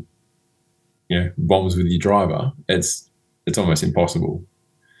hitting bombs with your driver, it's almost impossible.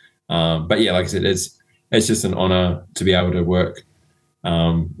 But yeah, like I said, it's just an honor to be able to work,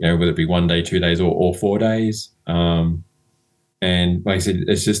 whether it be 1 day, 2 days, or 4 days. And like I said,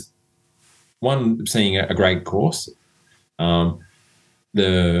 it's just one, seeing a great course,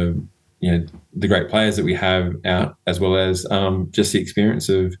 the great players that we have out, as well as just the experience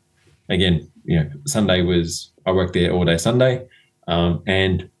of, again, Sunday I worked there all day Sunday,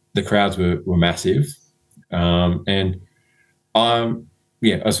 and the crowds were massive. And I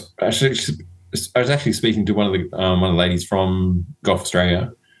was actually speaking to one of the ladies from Golf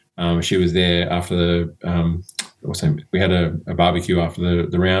Australia. She was there after we had a barbecue after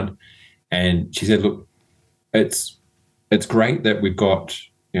the round, and she said, "Look, it's great that we've got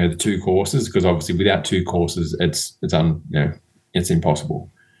the two courses, because obviously without two courses, it's impossible."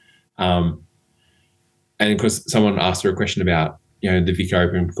 And of course, someone asked her a question about, the Vic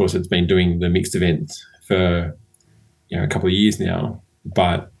Open. Of course, it's been doing the mixed events for, a couple of years now.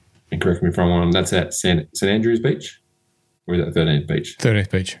 But, and correct me if I'm wrong, that's at St Andrews Beach? Or is that 13th Beach?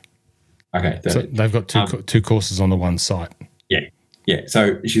 13th Beach. Okay. 13th. So they've got two courses on the one site. Yeah. Yeah.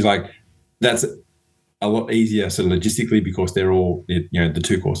 So she's like, that's a lot easier sort of logistically because they're all, the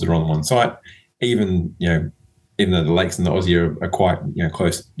two courses are on one site. Even though the lakes and the Aussie are quite,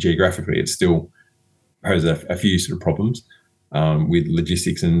 close geographically, it still poses a few sort of problems with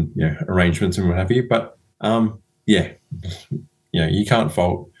logistics and, arrangements and what have you. But, you can't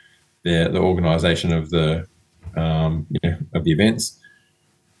fault the organisation of the events.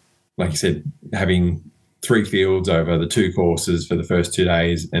 Like you said, having 3 fields over the 2 courses for the first 2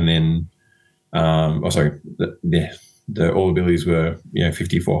 days, and then, the all abilities were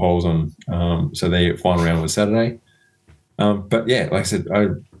 54 holes on. So their final round was Saturday. But yeah, like I said,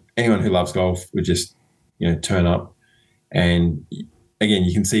 anyone who loves golf would just turn up, and again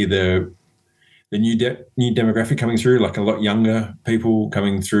you can see the new demographic coming through, like a lot younger people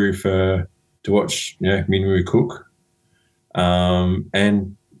coming through to watch Minwoo cook.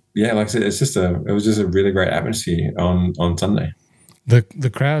 And yeah, like I said, it was just a really great atmosphere on Sunday.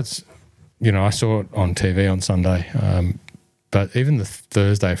 The crowds, I saw it on TV on Sunday, but even the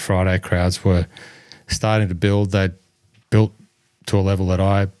Thursday, Friday crowds were starting to build. They built to a level that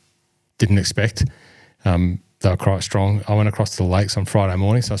I didn't expect. They were quite strong. I went across to the lakes on Friday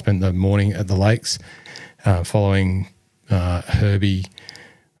morning, so I spent the morning at the lakes following Herbie,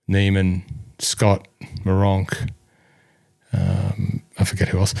 Neiman, Scott, Moronk, I forget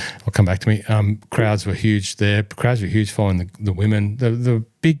who else. I'll come back to me. Crowds were huge there. Crowds were huge following the women. The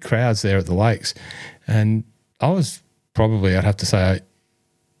big crowds there at the lakes. And I was probably, I'd have to say,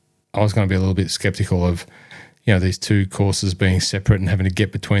 I was going to be a little bit sceptical of, these 2 courses being separate and having to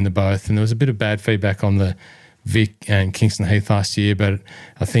get between the both. And there was a bit of bad feedback on the Vic and Kingston Heath last year, but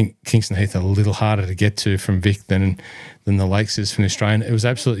I think Kingston Heath are a little harder to get to from Vic than the Lakes is from the Australian. It was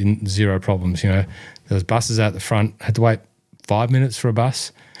absolutely zero problems. There was buses out the front, had to wait 5 minutes for a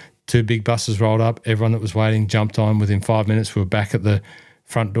bus. 2 big buses rolled up. Everyone that was waiting jumped on. Within 5 minutes, we were back at the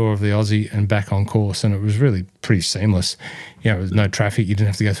front door of the Aussie and back on course, and it was really pretty seamless. There was no traffic. You didn't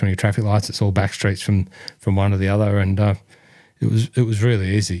have to go through any traffic lights. It's all back streets from one to the other, and it was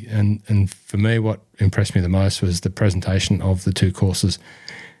really easy. And for me, what impressed me the most was the presentation of the 2 courses.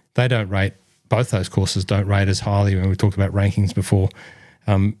 They don't rate, both those courses don't rate as highly. When we talked about rankings before,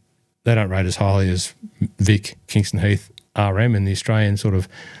 they don't rate as highly as Vic, Kingston Heath, RM in the Australian sort of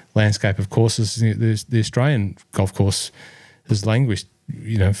landscape of courses. The Australian golf course has languished,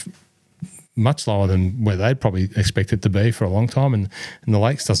 much lower than where they'd probably expect it to be for a long time. And the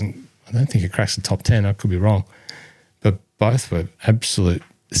Lakes I don't think it cracks the top 10. I could be wrong. But both were absolute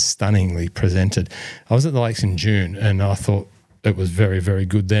stunningly presented. I was at the Lakes in June, and I thought it was very, very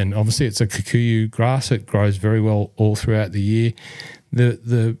good then. Obviously, it's a kikuyu grass. It grows very well all throughout the year.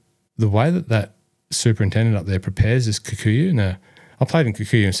 The way that superintendent up there prepares this kikuyu. Now, I played in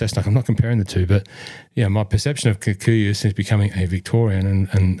kikuyu and Cessnock. I'm not comparing the two, but my perception of kikuyu since becoming a Victorian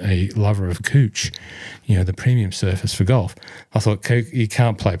and a lover of cooch, the premium surface for golf. I thought you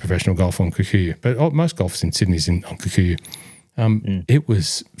can't play professional golf on kikuyu, but most golfers in Sydney's on kikuyu. It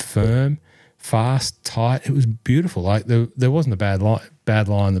was firm, fast, tight. It was beautiful. Like there wasn't a bad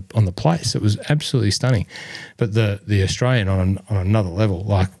line on the place. It was absolutely stunning. But the Australian on another level.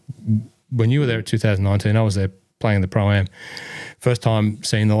 Like when you were there in 2019, I was there playing the Pro-Am. First time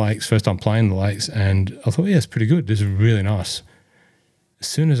seeing the Lakes, first time playing the Lakes, and I thought, it's pretty good. This is really nice. As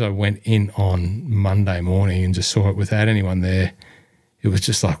soon as I went in on Monday morning and just saw it without anyone there, it was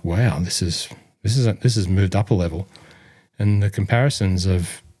just like, wow, this has moved up a level. And the comparisons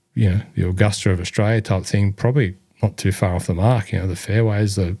of, the Augusta of Australia type thing, probably not too far off the mark. The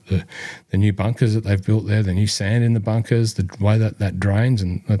fairways, the new bunkers that they've built there, the new sand in the bunkers, the way that drains,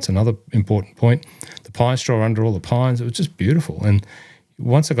 and that's another important point. The pine straw under all the pines, it was just beautiful. And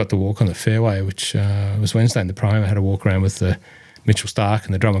once I got to walk on the fairway, which was Wednesday in the Pro-Am, I had to walk around with the Mitchell Stark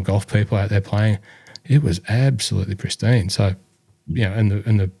and the Drummond golf people out there playing. It was absolutely pristine. So, and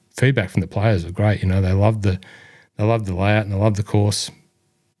the feedback from the players were great. They loved the layout and they loved the course.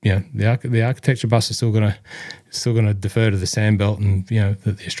 The architecture bus is still gonna defer to the sandbelt, and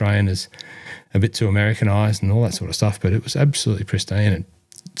that the Australian is a bit too Americanized and all that sort of stuff. But it was absolutely pristine, and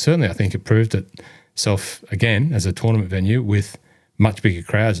certainly I think it proved itself again as a tournament venue with much bigger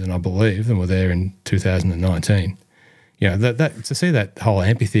crowds than were there in 2019. That to see that whole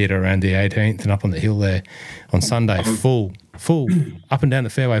amphitheatre around the 18th and up on the hill there on Sunday, full up and down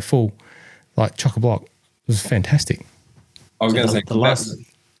the fairway, full like chock-a-block, it was fantastic. I was going to say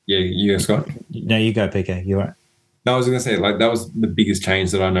Yeah, you go, Scott. No, you go, PK. You're right. No, I was going to say, like, that was the biggest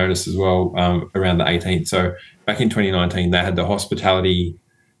change that I noticed as well around the 18th. So back in 2019, they had the hospitality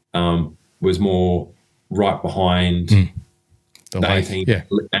was more right behind the 18th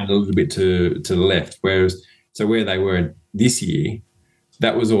and a little bit to the left. Whereas, so where they were this year,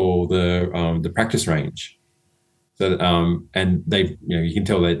 that was all the practice range. So and they, you can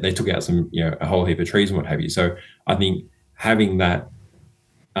tell they took out some, a whole heap of trees and what have you. So I think having that,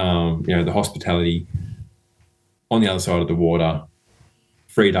 the hospitality on the other side of the water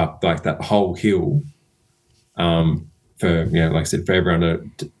freed up like that whole hill for, like I said, for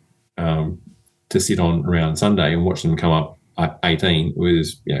everyone to sit on around Sunday and watch them come up at 18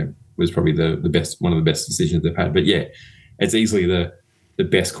 was probably one of the best decisions they've had. But yeah, it's easily the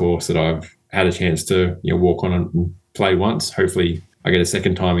best course that I've had a chance to walk on and play once. Hopefully I get a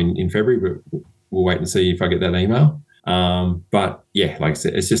second time in February, but we'll wait and see if I get that email. But yeah, like I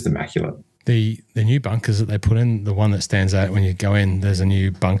said, it's just immaculate. The new bunkers that they put in, the one that stands out when you go in, there's a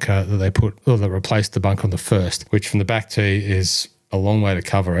new bunker that they put, or they replaced the bunker on the first, which from the back tee is a long way to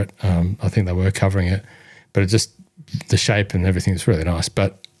cover it. I think they were covering it, but it just, the shape and everything is really nice.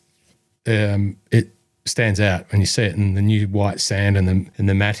 But it stands out when you see it, and the new white sand and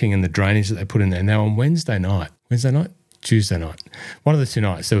the matting and the drainage that they put in there. Now on Tuesday night, one of the 2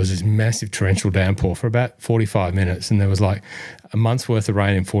 nights, there was this massive torrential downpour for about 45 minutes, and there was like a month's worth of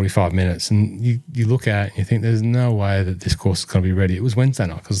rain in 45 minutes. And you look at it and you think there's no way that this course is going to be ready. It was Wednesday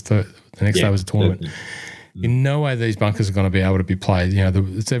night because the next day was a tournament. In no way these bunkers are going to be able to be played.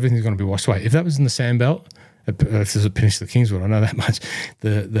 Everything's going to be washed away. If that was in the sandbelt, if this is a Peninsula Kingswood, I know that much.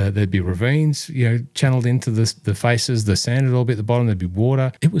 There'd be ravines, channeled into the faces. The sand would all be at the bottom. There'd be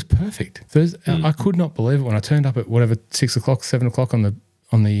water. It was perfect. I could not believe it when I turned up at 6 o'clock, 7 o'clock on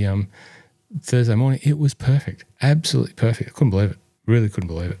the Thursday morning. It was perfect, absolutely perfect. I couldn't believe it. Really couldn't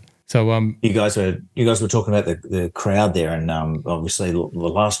believe it. So you guys were talking about the crowd there, and obviously the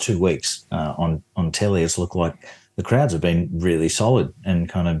last 2 weeks on telly, it's looked like the crowds have been really solid and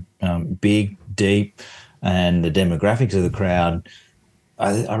kind of big, deep. And the demographics of the crowd,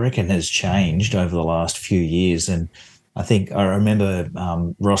 I reckon, has changed over the last few years. And I think I remember,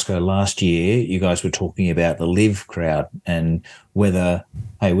 Roscoe, last year, you guys were talking about the live crowd and whether,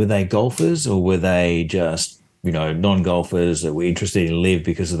 were they golfers or were they just, non-golfers that were interested in live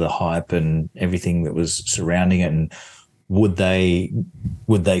because of the hype and everything that was surrounding it? And would they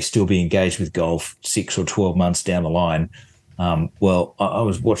still be engaged with golf 6 or 12 months down the line? Well, I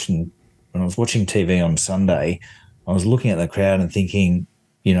was watching... When I was watching TV on Sunday, I was looking at the crowd and thinking,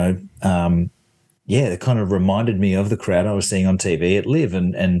 it kind of reminded me of the crowd I was seeing on TV at Live,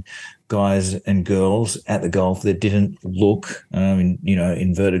 and guys and girls at the golf that didn't look,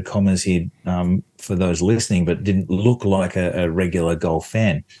 inverted commas here for those listening, but didn't look like a regular golf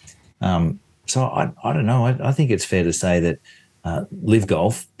fan. So I don't know. I think it's fair to say that Live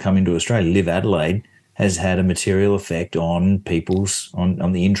Golf coming to Australia, Live Adelaide, has had a material effect on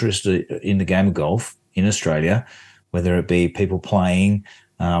on the interest in the game of golf in Australia, whether it be people playing.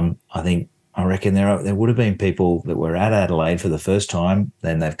 I reckon there would have been people that were at Adelaide for the first time,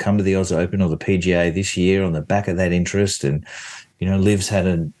 then they've come to the Aus Open or the PGA this year on the back of that interest, and Liv's had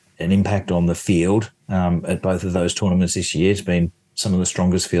an impact on the field at both of those tournaments this year. It's been some of the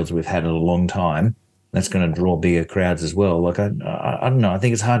strongest fields we've had in a long time. That's going to draw bigger crowds as well. Like I don't know. I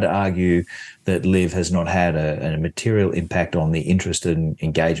think it's hard to argue that Live has not had a material impact on the interest and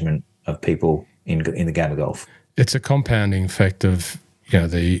engagement of people in the game of golf. It's a compounding effect of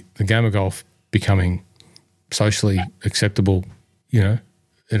the game of golf becoming socially acceptable,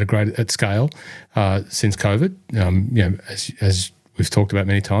 at scale since COVID. As we've talked about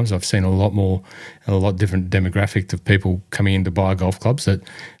many times, I've seen a lot different demographic of people coming in to buy golf clubs that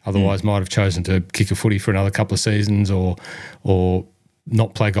otherwise might have chosen to kick a footy for another couple of seasons or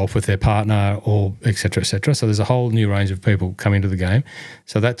not play golf with their partner or et cetera, et cetera. So there's a whole new range of people coming to the game.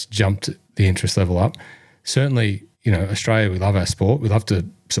 So that's jumped the interest level up. Certainly, Australia, we love our sport. We love to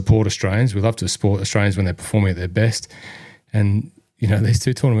support Australians. We love to support Australians when they're performing at their best. And these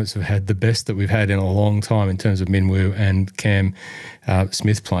 2 tournaments have had the best that we've had in a long time in terms of Minwoo and Cam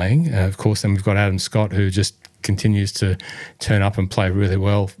Smith playing. Of course, then we've got Adam Scott, who just continues to turn up and play really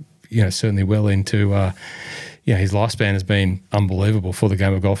well, certainly well into, his lifespan has been unbelievable for the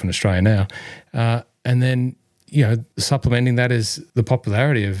game of golf in Australia now. And then, supplementing that is the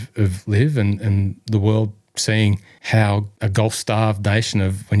popularity of Live and the world seeing how a golf-starved nation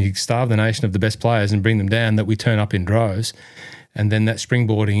when you starve the nation of the best players and bring them down, that we turn up in droves. And then that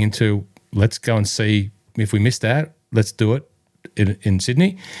springboarding into, let's go and see if we missed that, let's do it in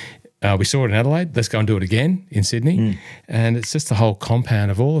Sydney. We saw it in Adelaide. Let's go and do it again in Sydney. And it's just the whole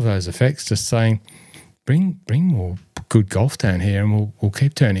compound of all of those effects, just saying, bring more good golf down here and we'll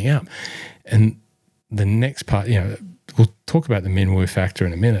keep turning up. And the next part, we'll talk about the min-woo factor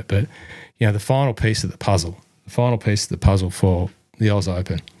in a minute, but, the final piece of the puzzle for the Aus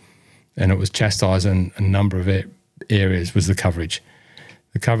Open, and it was chastising a number of areas, was the coverage.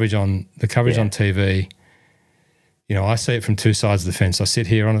 The coverage on TV. I see it from two sides of the fence. I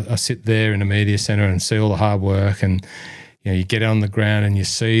sit there in the media centre and see all the hard work, and you get on the ground and you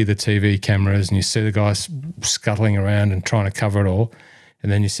see the TV cameras and you see the guys scuttling around and trying to cover it all,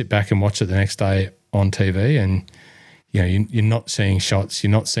 and then you sit back and watch it the next day on TV, and you're not seeing shots,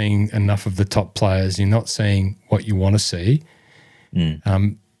 you're not seeing enough of the top players, you're not seeing what you want to see.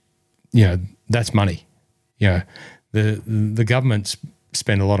 That's money. The government's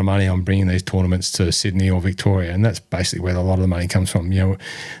spend a lot of money on bringing these tournaments to Sydney or Victoria, and that's basically where a lot of the money comes from.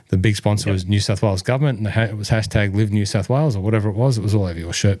 The big sponsor was New South Wales government, and it was hashtag Live New South Wales or whatever it was. It was all over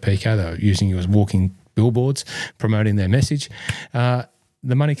your shirt, PK. They were using you as walking billboards promoting their message. The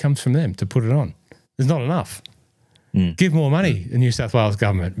money comes from them to put it on. There's not enough. Give more money, the New South Wales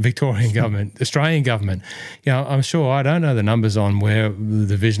government, Victorian government, Australian government. I'm sure, I don't know the numbers on where the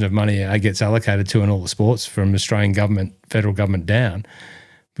division of money gets allocated to in all the sports from Australian government, federal government down.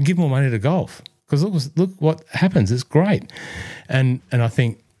 But give more money to golf, because look what happens. It's great. And I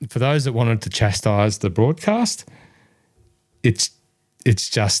think for those that wanted to chastise the broadcast, it's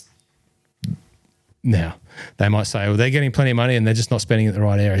just now they might say, well, they're getting plenty of money and they're just not spending it in the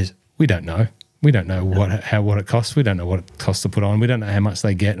right areas. We don't know. We don't know what it costs. We don't know what it costs to put on. We don't know how much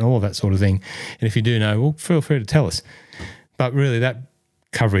they get and all of that sort of thing. And if you do know, well, feel free to tell us. But really, that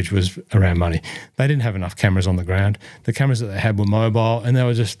coverage was around money. They didn't have enough cameras on the ground. The cameras that they had were mobile, and they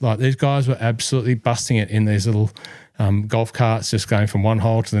were just like, these guys were absolutely busting it in these little golf carts, just going from one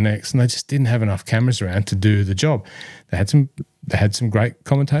hole to the next, and they just didn't have enough cameras around to do the job. They had some great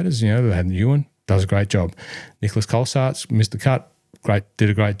commentators. They had Ewan, does a great job. Nicholas Colsarts missed the cut. Did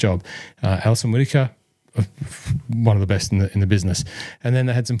a great job. Alison Whitaker, one of the best in the business. And then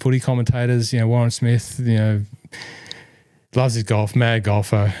they had some footy commentators, Warren Smith, loves his golf, mad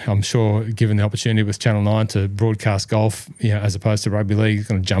golfer. I'm sure given the opportunity with Channel 9 to broadcast golf, as opposed to rugby league, he's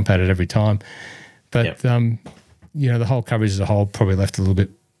going to jump at it every time. But, the whole coverage as a whole probably left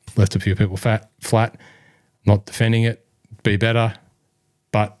a few people flat, not defending it, be better,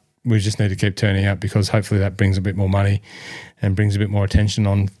 but we just need to keep turning up, because hopefully that brings a bit more money and brings a bit more attention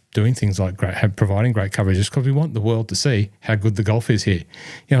on doing things like providing great coverage, just because we want the world to see how good the golf is here.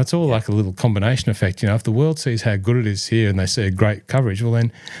 It's all like a little combination effect. If the world sees how good it is here and they see a great coverage, well,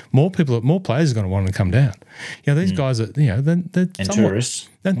 then more players are going to want to come down. These guys are, they're tourists.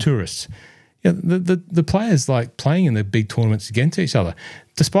 And tourists. The players like playing in the big tournaments against each other,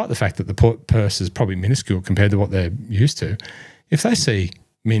 despite the fact that the purse is probably minuscule compared to what they're used to. If they see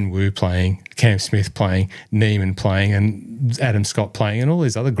Min Woo playing, Cam Smith playing, Neiman playing, and Adam Scott playing, and all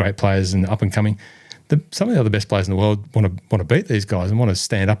these other great players and up and coming, some of the other best players in the world want to beat these guys and want to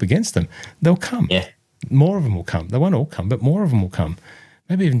stand up against them. They'll come. Yeah. More of them will come. They won't all come, but more of them will come.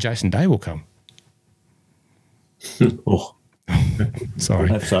 Maybe even Jason Day will come. Oh. Sorry,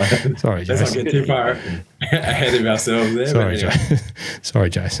 Jason. Let's not get too far ahead of ourselves there. Sorry, Sorry,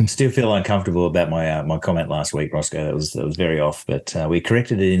 Jason. Still feel uncomfortable about my comment last week, Roscoe. That was very off, but we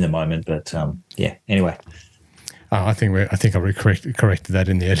corrected it in the moment. But anyway. I think I corrected that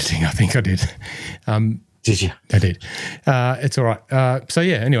in the editing. I think I did. Did you? I did. It's all right.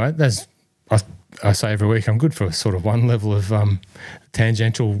 Anyway, I say every week I'm good for sort of one level of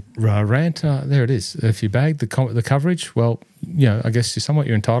tangential rant. There it is. If you bag the coverage, well, I guess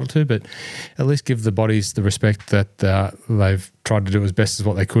you're entitled to, but at least give the bodies the respect that they've tried to do as best as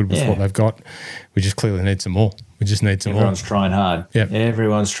what they could with what they've got. We just clearly need some more. We just need some Everyone's more. Trying hard. Yeah.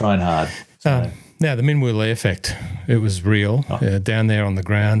 Everyone's trying hard. So. Now, the Min Woo Lee effect, it was real. Down there on the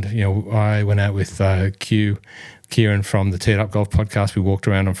ground, I went out with Kieran from the Teed Up Golf podcast. We walked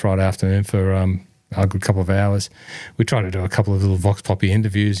around on Friday afternoon for a good couple of hours. We tried to do a couple of little Vox Poppy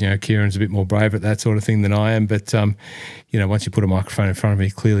interviews. Kieran's a bit more brave at that sort of thing than I am. But, once you put a microphone in front of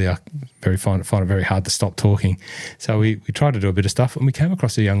me, clearly I find it very hard to stop talking. So we tried to do a bit of stuff, and we came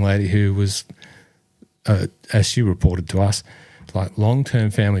across a young lady who was, as she reported to us, like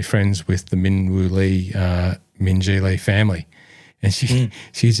long-term family friends with the Min Woo Lee, Min Ji Lee family. And she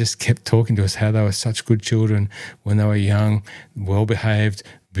just kept talking to us how they were such good children when they were young, well-behaved,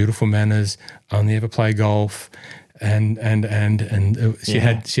 beautiful manners, only ever play golf, and she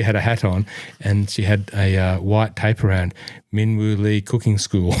had a hat on, and she had a white tape around Min Woo Lee Cooking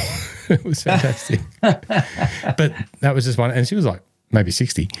School. It was fantastic. But that was just one, and she was like maybe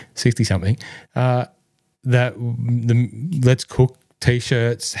 60 something. That the Let's Cook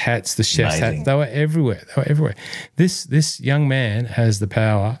T-shirts, hats, the chef's hats, they were everywhere. This young man has the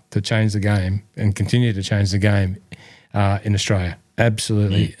power to change the game and continue to change the game in Australia.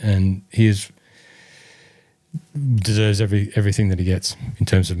 Absolutely. And he deserves everything that he gets in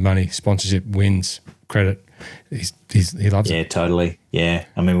terms of money, sponsorship, wins, credit. He loves it. Yeah, totally. Yeah.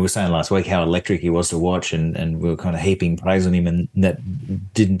 I mean, we were saying last week how electric he was to watch, and we were kind of heaping praise on him, and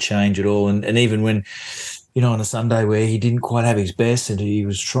that didn't change at all. And even when, on a Sunday where he didn't quite have his best and he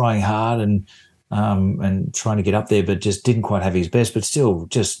was trying hard and trying to get up there, but just didn't quite have his best, but still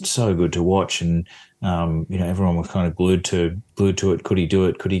just so good to watch. And, everyone was kind of glued to it. Could he do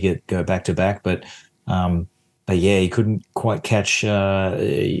it? Could he go back to back? But yeah, he couldn't quite catch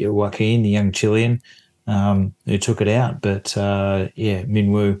Joaquin, the young Chilean, who took it out. But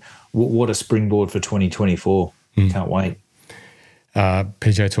Minwoo, what a springboard for 2024. Can't wait.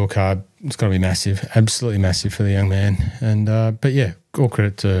 PGA Tour card, it's got to be massive, absolutely massive for the young man. And but yeah, all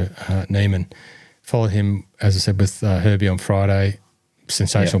credit to Neiman. Followed him, as I said, with Herbie on Friday.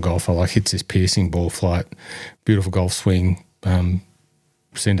 Sensational golfer, like hits this piercing ball flight, beautiful golf swing.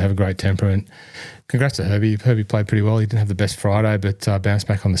 Seemed to have a great temperament. Congrats to Herbie. Herbie played pretty well. He didn't have the best Friday, but bounced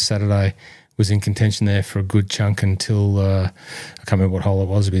back on the Saturday. Was in contention there for a good chunk until I can't remember what hole it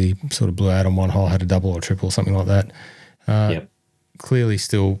was, but he sort of blew out on one hole, had a double or triple or something like that. Clearly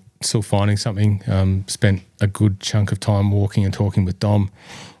still finding something. Spent a good chunk of time walking and talking with Dom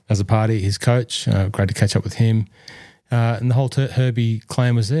as a party, his coach. Great to catch up with him. And the whole Herbie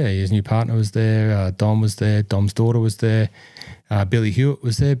clan was there. His new partner was there. Dom was there. Dom's daughter was there. Billy Hewitt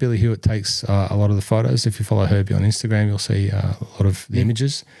was there. Billy Hewitt takes a lot of the photos. If you follow Herbie on Instagram, you'll see a lot of the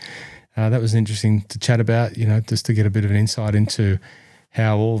images. That was interesting to chat about, just to get a bit of an insight into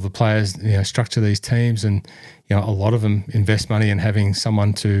how all the players, structure these teams, and, a lot of them invest money in having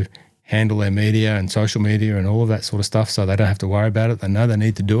someone to handle their media and social media and all of that sort of stuff, so they don't have to worry about it. They know they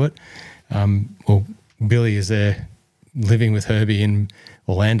need to do it. Well, Billy is there living with Herbie in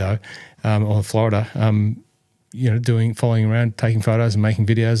Orlando or Florida, following around, taking photos and making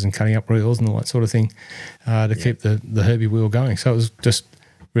videos and cutting up reels and all that sort of thing to keep the Herbie wheel going. So it was just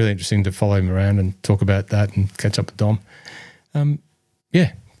really interesting to follow him around and talk about that and catch up with Dom.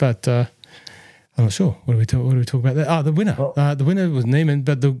 But I'm not sure. What do we talk about there? The winner. The winner was Neiman,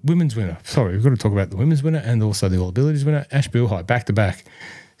 but the women's winner. Sorry, we've got to talk about the women's winner and also the All Abilities winner, Ash Bilhai, back-to-back.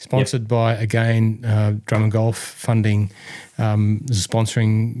 Sponsored by, again, Drum and Golf funding,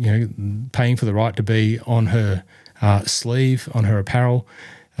 sponsoring, paying for the right to be on her sleeve, on her apparel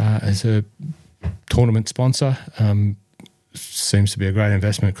as her tournament sponsor. Seems to be a great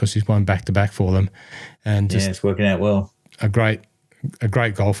investment because she's won back-to-back for them. And it's working out well. A great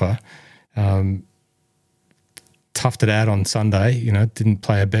golfer. Toughed it out on Sunday, didn't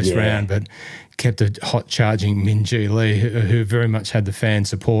play her best round, but kept a hot charging Min Ji Lee, who very much had the fan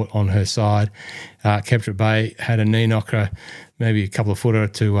support on her side. Kept her at bay, had a knee knocker, maybe a couple of footer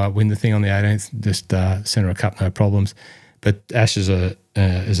to win the thing on the 18th, just sent her a cup, no problems. But Ash is a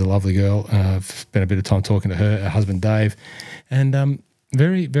lovely girl. I've spent a bit of time talking to her husband Dave, and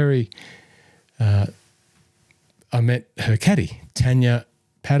very, very. I met her caddy, Tanya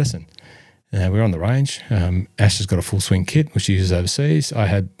Patterson. We were on the range. Ash has got a full swing kit, which she uses overseas. I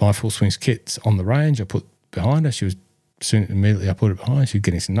had my full swings kits on the range. I put behind her. Immediately I put it behind. She was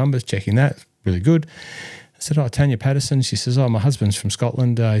getting some numbers, checking that. Really good. I said, Tanya Patterson. She says, my husband's from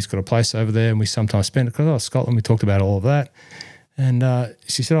Scotland. He's got a place over there, and we sometimes spend it. Because, Scotland, we talked about all of that. And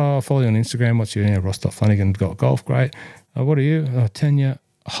she said, I'll follow you on Instagram. What's your name? Ross.Flanagan, got golf. Great. What are you? Tanya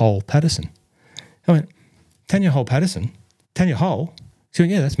Hole Patterson. I went, Tanya Hole Patterson? Tanya Hole? She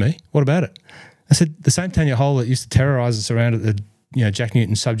went, yeah, that's me. What about it? I said, the same Tanya Hole that used to terrorise us around at the Jack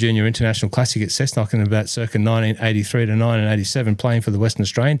Newton Sub-Junior International Classic at Cessnock in about circa 1983 to 1987, playing for the Western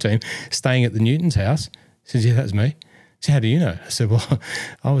Australian team, staying at the Newton's house. She said, yeah, that's me. She said, how do you know? I said, well,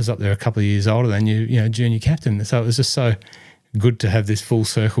 I was up there a couple of years older than you, junior captain. So it was just so good to have this full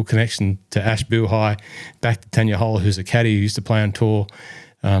circle connection to Ash Bilhai, back to Tanya Hole, who's a caddy who used to play on tour,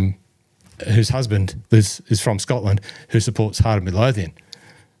 whose husband is from Scotland, who supports Heart of Midlothian.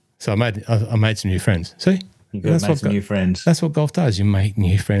 So I made some new friends. See? You got to make some new friends. That's what golf does. You make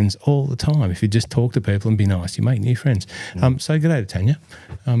new friends all the time. If you just talk to people and be nice, you make new friends. So good day to Tanya.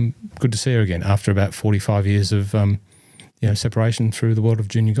 Good to see her again after about 45 years of separation through the world of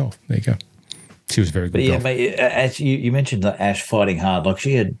junior golf. There you go. She was very good. But yeah, golf. mate, as you mentioned that Ash fighting hard. Like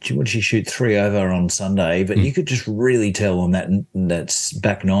what did she shoot 3 over on Sunday? But you could just really tell on that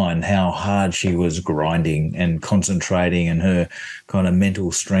back nine how hard she was grinding and concentrating, and her kind of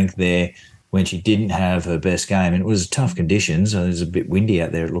mental strength there. when she didn't have her best game. And it was tough conditions. It was a bit windy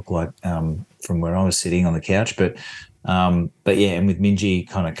out there, it looked like, from where I was sitting on the couch. But yeah, and with Minjee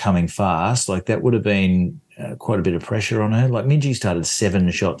kind of coming fast, like that would have been quite a bit of pressure on her. Like Minjee started 7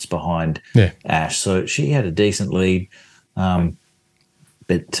 shots behind Ash, so she had a decent lead.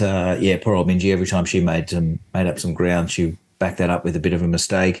 But poor old Minjee, every time she made up some ground, she backed that up with a bit of a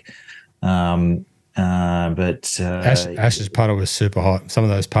mistake. Ash's putter was super hot. Some of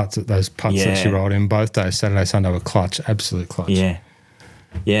those putts that she rolled in both days, Saturday, Sunday, were clutch, absolute clutch. Yeah.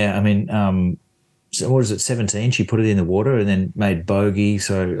 I mean, so what is it, 17? She put it in the water and then made bogey.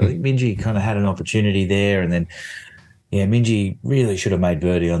 So I think Minjee kind of had an opportunity there, and then Minjee really should have made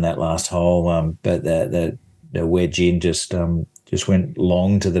birdie on that last hole, but the wedge in just went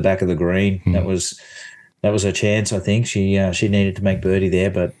long to the back of the green. That was her chance. I think she needed to make birdie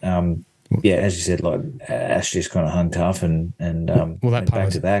there, but as you said, like Ash just kind of hung tough and that putt back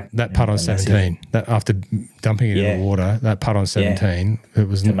to back. That putt on 17, that after dumping it in the water, that putt on 17, it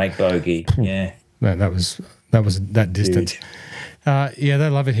was to make bogey. Yeah, that was that distance. They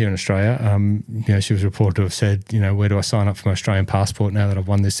love it here in Australia. She was reported to have said, where do I sign up for my Australian passport now that I've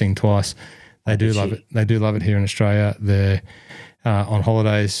won this thing twice? They do love it. They do love it here in Australia. They're on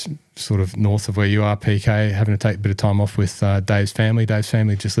holidays sort of north of where you are, PK, having to take a bit of time off with Dave's family. Dave's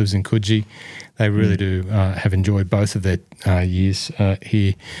family just lives in Coogee. They really do have enjoyed both of their years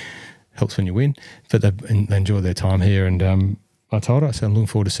here. Helps when you win, but they enjoy their time here. And I told her, I said, I'm looking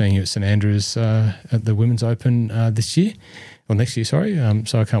forward to seeing you at St Andrews at the Women's Open next year, so I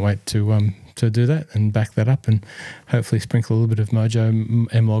can't wait to do that and back that up and hopefully sprinkle a little bit of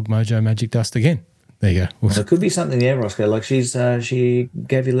MLOG Mojo magic dust again. There you go. Well, there could be something there, Roscoe. Like she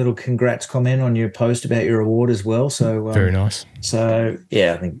gave you a little congrats comment on your post about your award as well. So very nice. So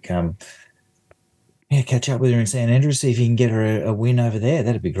I think catch up with her in St Andrews, see if you can get her a win over there.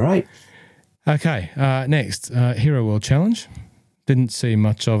 That'd be great. Okay, next Hero World Challenge. Didn't see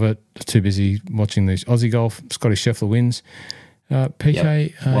much of it. Too busy watching the Aussie golf. Scotty Scheffler wins.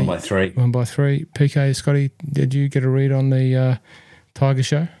 PK 1-3. 1-3. PK, Scotty, did you get a read on the Tiger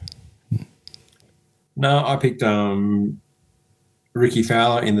show? No, I picked Ricky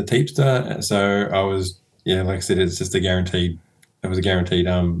Fowler in the Teepster. So I was, like I said, it's just a guaranteed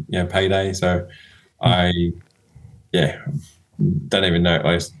payday. So I don't even know.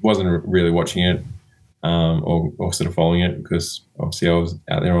 I wasn't really watching it or sort of following it because obviously I was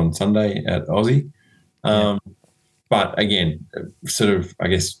out there on Sunday at Aussie. But again, sort of, I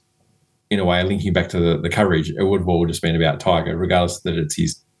guess, in a way, linking back to the coverage, it would have all just been about Tiger, regardless that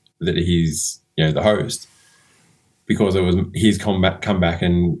he's the host, because it was his come back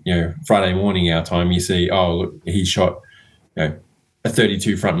and Friday morning our time, you see, oh look, he shot a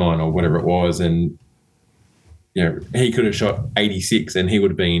 32 front nine or whatever it was, and he could have shot 86 and he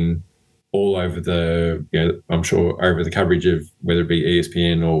would have been all over the I'm sure over the coverage of whether it be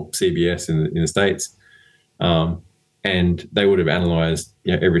ESPN or CBS in the States, and they would have analysed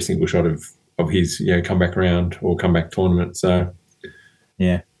every single shot of his comeback round or comeback tournament. So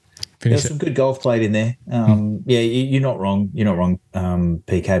there's some good golf played in there. You're not wrong.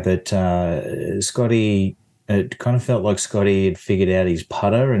 PK. But Scotty, it kind of felt like Scotty had figured out his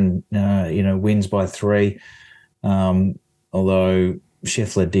putter and wins by 3. Although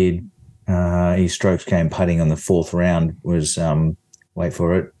Scheffler did, his strokes came putting on the 4th round, was wait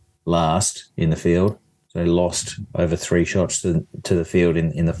for it, last in the field. So he lost over 3 shots to the field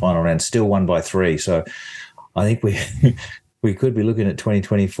in the final round. Still won by 3. So I think we could be looking at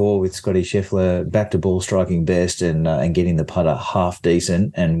 2024 with Scotty Scheffler back to ball striking best and getting the putter half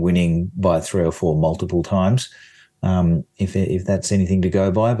decent and winning by 3 or 4 multiple times, if that's anything to go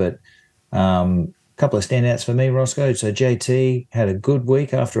by. But a couple of standouts for me, Roscoe. So JT had a good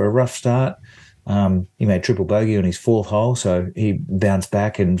week after a rough start. He made triple bogey on his 4th hole, so he bounced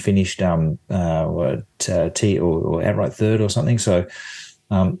back and finished T or outright 3rd or something. So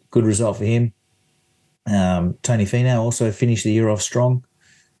good result for him. Tony Finau also finished the year off strong,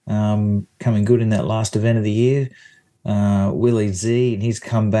 coming good in that last event of the year. Willie Z, in his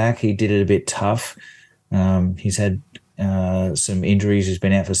comeback, he did it a bit tough. He's had some injuries. He's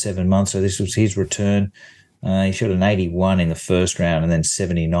been out for 7 months, so this was his return. He shot an 81 in the 1st round and then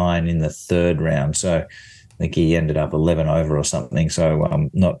 79 in the 3rd round. So I think he ended up 11 over or something. So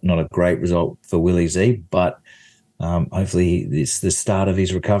not a great result for Willie Z, but hopefully it's the start of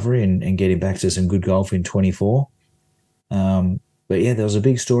his recovery and getting back to some good golf in 24. But there was a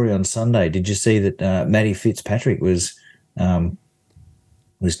big story on Sunday. Did you see that Matty Fitzpatrick was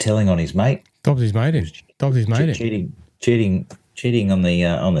telling on his mate? Dobbs his mate in. Cheating on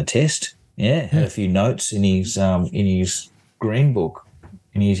the test. Yeah, had a few notes in his green book.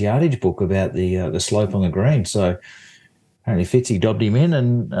 yardage book about the slope on the green. So apparently Fitzy dobbed him in,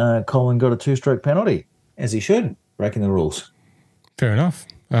 and Colin got a 2-stroke penalty, as he should, breaking the rules. Fair enough.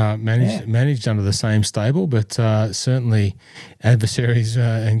 Managed under the same stable, but certainly adversaries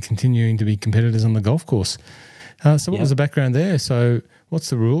and continuing to be competitors on the golf course. So what was the background there? So what's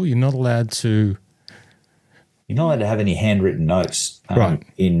the rule? You're not allowed to have any handwritten notes right.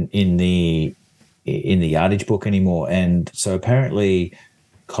 in the yardage book anymore. And so apparently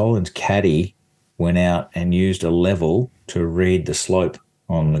Colin's caddy went out and used a level to read the slope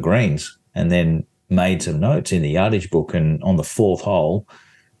on the greens, and then made some notes in the yardage book. And on the 4th hole,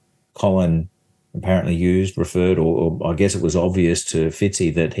 Colin apparently referred, or I guess it was obvious to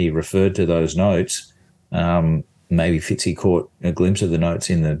Fitzy that he referred to those notes. Maybe Fitzy caught a glimpse of the notes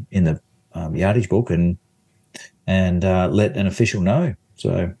in the yardage book and let an official know.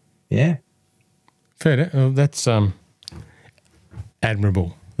 So, yeah. Fair. Well, that's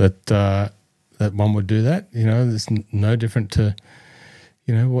admirable that one would do that. You know, it's no different to,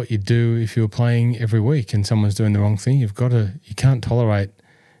 you know, what you do if you're playing every week and someone's doing the wrong thing. You can't tolerate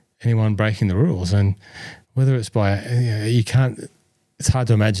anyone breaking the rules, and whether it's it's hard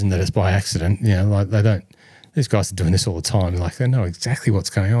to imagine that it's by accident. You know, like these guys are doing this all the time. Like, they know exactly what's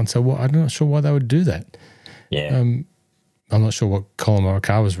going on. So I'm not sure why they would do that. Yeah. I'm not sure what Colin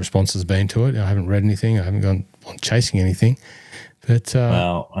Morikawa's response has been to it. I haven't read anything. I haven't gone on chasing anything. But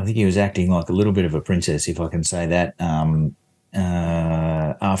well, I think he was acting like a little bit of a princess, if I can say that,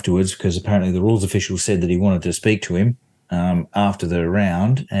 afterwards, because apparently the rules official said that he wanted to speak to him after the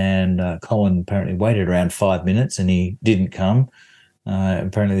round, and Colin apparently waited around 5 minutes and he didn't come.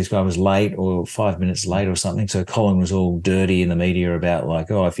 Apparently this guy was late, or 5 minutes late or something. So Colin was all dirty in the media about,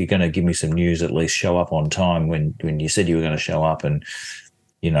 like, oh, if you're going to give me some news, at least show up on time when you said you were going to show up, and,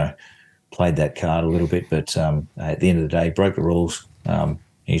 you know, played that card a little bit. But at the end of the day, broke the rules.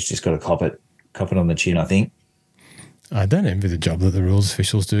 He's just got to cop it on the chin, I think. I don't envy the job that the rules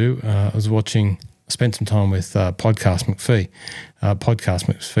officials do. I spent some time with Podcast McPhee. Podcast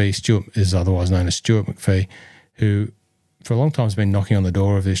McPhee, Stuart is otherwise known as Stuart McPhee, who for a long time has been knocking on the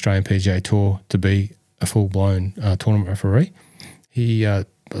door of the Australian PGA Tour to be a full-blown tournament referee. He, I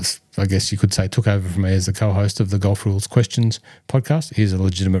guess you could say, took over from me as the co-host of the Golf Rules Questions podcast. He's a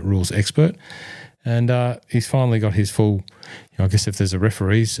legitimate rules expert. And he's finally got his full, I guess if there's a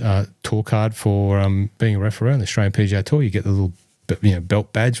referee's tour card for being a referee on the Australian PGA Tour, you get the little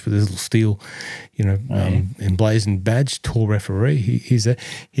belt badge with his little steel, emblazoned badge, tour referee. He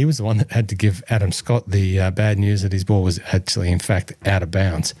was the one that had to give Adam Scott the bad news that his ball was actually, in fact, out of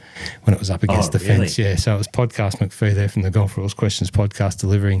bounds when it was up against the fence. Yeah, so it was Podcast McPhee there from the Golf Rules Questions podcast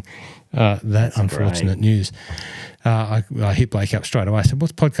delivering that unfortunate news. I hit Blake up straight away. I said,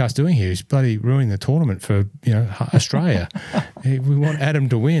 what's Podcast doing here? He's bloody ruining the tournament for, Australia. We want Adam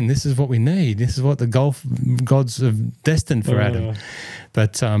to win. This is what we need. This is what the golf gods have destined for Adam.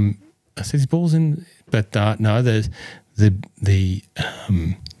 But I said, his ball's in. But no, there's he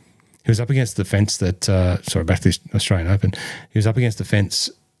was up against the fence that, back to the Australian Open. He was up against the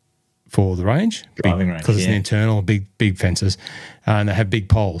fence for the range. Driving range, because it's an internal, big fences. And they have big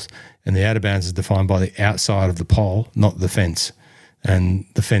poles. And the out of bounds is defined by the outside of the pole, not the fence. And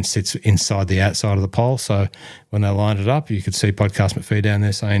the fence sits inside the outside of the pole. So when they lined it up, you could see Podcast McPhee down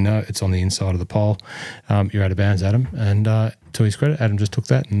there saying, no, it's on the inside of the pole. You're out of bounds, Adam. And to his credit, Adam just took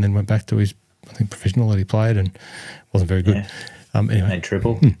that and then went back to his, I think, professional that he played and wasn't very good. Yeah. Anyway. Made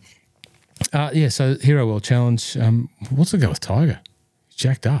triple. So Hero World Challenge. What's the go with Tiger? He's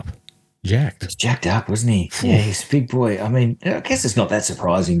jacked up. He's jacked up, wasn't he? Yeah, he's a big boy. I mean, I guess it's not that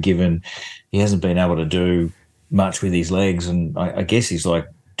surprising given he hasn't been able to do much with his legs, and I guess he's like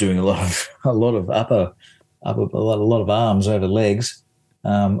doing a lot of upper, a lot of arms over legs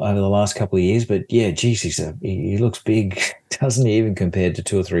over the last couple of years. But yeah, geez, he looks big, doesn't he? Even compared to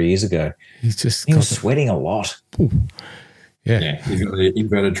 2 or 3 years ago, he was sweating a lot. Yeah, he's got the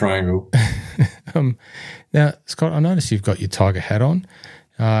inverted triangle. Now, Scott, I noticed you've got your Tiger hat on.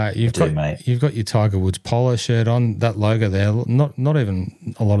 You've got your Tiger Woods polo shirt on. That logo there, not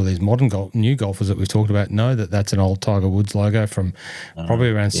even a lot of these new golfers that we've talked about know that that's an old Tiger Woods logo from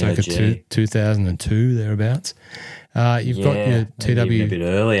probably around circa 2002 therereabouts. You've got your TW a bit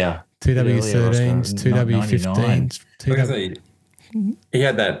earlier, TW13s, TW15s. He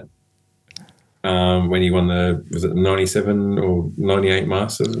had that when he won was it 97 or 98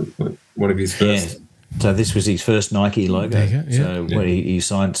 Masters, one of his first. Yeah. So this was his first Nike logo. So he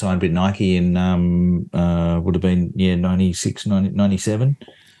signed with Nike in would have been 96, 97.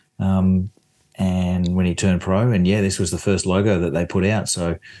 And when he turned pro, and this was the first logo that they put out.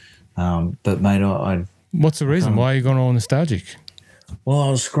 So, but mate, what's the reason? Why are you going all nostalgic? Well, I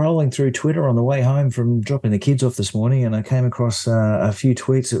was scrolling through Twitter on the way home from dropping the kids off this morning, and I came across a few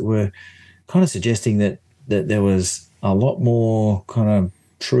tweets that were kind of suggesting that there was a lot more kind of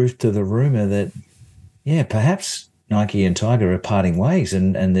truth to the rumor that, yeah, perhaps Nike and Tiger are parting ways,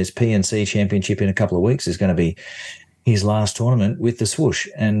 and this PNC Championship in a couple of weeks is going to be his last tournament with the swoosh.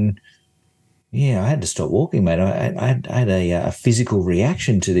 And yeah, I had to stop walking, mate. I had a physical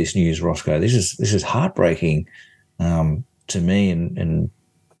reaction to this news, Roscoe. This is heartbreaking to me and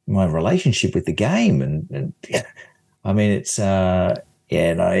my relationship with the game. And I mean, it's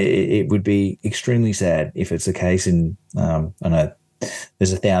it would be extremely sad if it's the case. And I know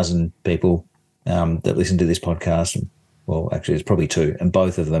there's 1,000 people that listen to this podcast. Well, actually, it's probably 2, and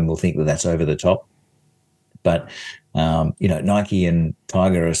both of them will think that that's over the top. But Nike and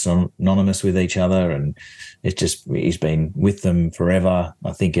Tiger are synonymous with each other, and it's just he's been with them forever.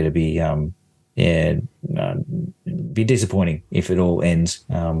 I think it'd be be disappointing if it all ends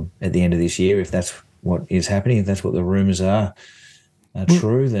at the end of this year. If that's what is happening, if that's what the rumors are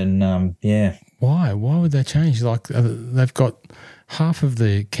true, then yeah. Why would they change? Like they've got half of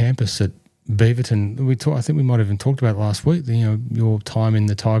the campus at Beaverton. I think we might have even talked about it last week. Your time in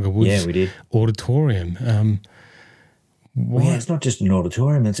the Tiger Woods we did. Auditorium. Well, it's not just an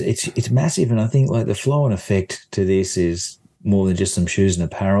auditorium. It's massive, and I think like the flow and effect to this is more than just some shoes and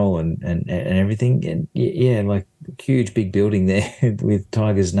apparel and everything. And yeah, like huge big building there with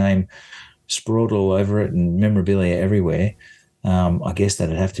Tiger's name sprawled all over it and memorabilia everywhere. I guess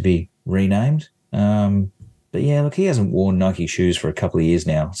that'd have to be renamed. But yeah, look, he hasn't worn Nike shoes for a couple of years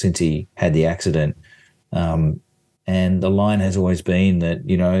now since he had the accident. And the line has always been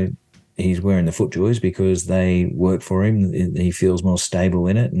that, he's wearing the FootJoys because they work for him. He feels more stable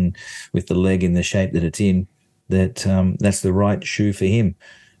in it, and with the leg in the shape that it's in, that's the right shoe for him.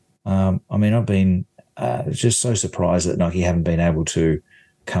 I mean, I've been just so surprised that Nike haven't been able to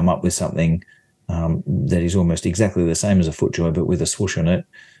come up with something that is almost exactly the same as a FootJoy, but with a swoosh on it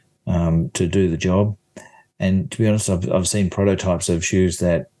to do the job. And to be honest, I've seen prototypes of shoes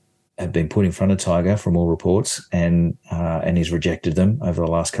that have been put in front of Tiger from all reports, and he's rejected them over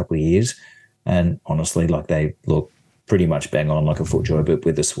the last couple of years. And honestly, like they look pretty much bang on like a FootJoy, but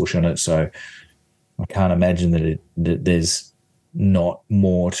with a swoosh on it. So I can't imagine that there's not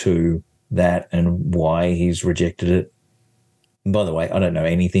more to that and why he's rejected it. And by the way, I don't know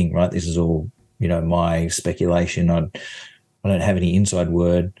anything, right? This is all, my speculation. I don't have any inside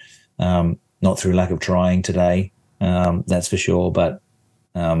word, not through lack of trying today, that's for sure. But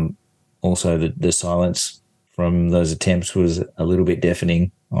also the silence from those attempts was a little bit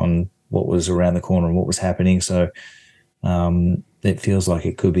deafening on what was around the corner and what was happening. So it feels like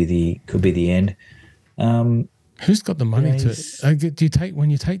it could be the end. Who's got the money do you take,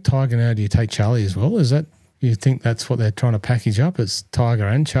 when you take Tiger now, do you take Charlie as well? Is that, you think that's what they're trying to package up? It's Tiger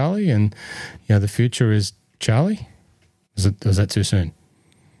and Charlie, and the future is Charlie? Is that too soon?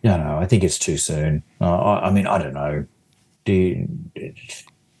 No, I think it's too soon. I mean, I don't know.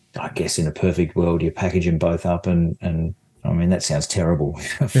 I guess in a perfect world, you package them both up, and I mean that sounds terrible,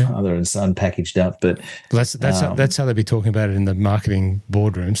 father and son packaged up. But that's how they'd be talking about it in the marketing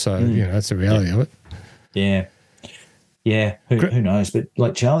boardroom. So that's the reality of it. Yeah. Who knows? But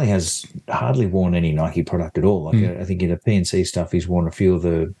like Charlie has hardly worn any Nike product at all. Like I think in the PNC stuff, he's worn a few of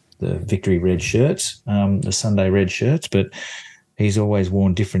the Victory red shirts, the Sunday red shirts, but he's always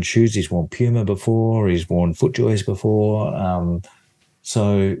worn different shoes. He's worn Puma before. He's worn FootJoys before.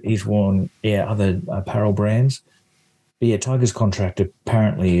 So he's worn, other apparel brands. But yeah, Tiger's contract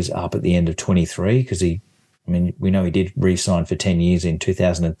apparently is up at the end of 23 because we know he did re-sign for 10 years in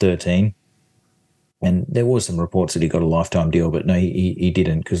 2013. And there was some reports that he got a lifetime deal, but no, he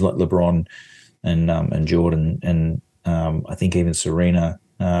didn't, because like LeBron and Jordan and I think even Serena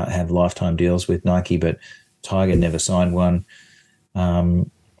have lifetime deals with Nike, but Tiger never signed one. Apparently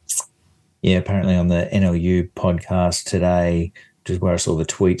on the NLU podcast today, which is where I saw the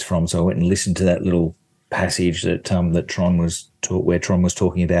tweets from, so I went and listened to that little passage that Tron was where Tron was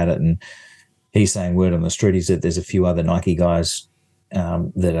talking about it, and he's saying word on the street is that there's a few other Nike guys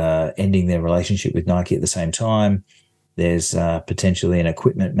that are ending their relationship with Nike at the same time. There's potentially an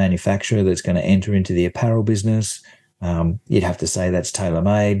equipment manufacturer that's going to enter into the apparel business. You'd have to say that's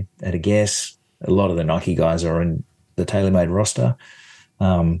TaylorMade at a guess. A lot of the Nike guys are in the TaylorMade roster.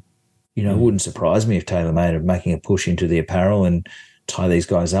 It wouldn't surprise me if TaylorMade are making a push into the apparel and tie these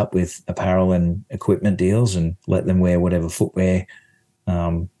guys up with apparel and equipment deals and let them wear whatever footwear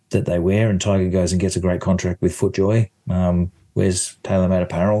that they wear. And Tiger goes and gets a great contract with FootJoy, wears TaylorMade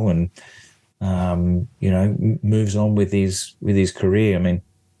apparel and, moves on with his career. I mean,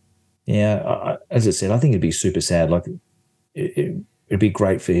 as I said, I think it'd be super sad. Like, it'd be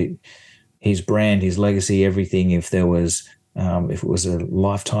great for his brand, his legacy, everything. If there was, if it was a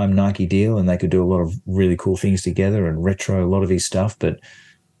lifetime Nike deal and they could do a lot of really cool things together and retro a lot of his stuff, but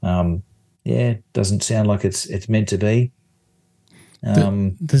it doesn't sound like it's meant to be.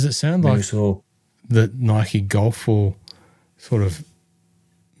 Does it sound like that Nike Golf will sort of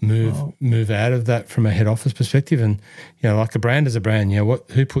move out of that from a head office perspective? And like a brand is a brand. There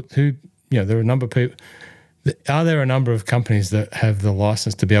are a number of people. Are there a number of companies that have the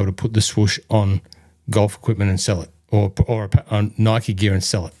license to be able to put the swoosh on golf equipment and sell it, or on Nike gear and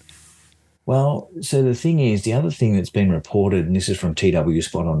sell it? Well, so the thing is, the other thing that's been reported, and this is from TW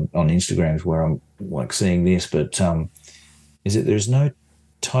Spot on Instagram, is where I'm like seeing this, but is that there's no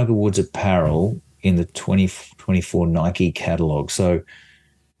Tiger Woods apparel in the 2024 Nike catalog. So,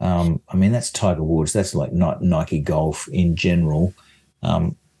 that's Tiger Woods. That's like not Nike Golf in general.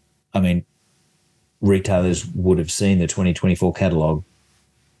 Retailers would have seen the 2024 catalog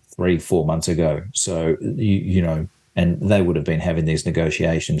 3-4 months ago. So, and they would have been having these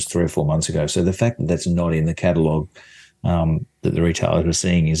negotiations 3 or 4 months ago. So the fact that that's not in the catalog that the retailers are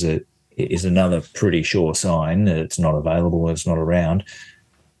seeing is another pretty sure sign that it's not available, it's not around.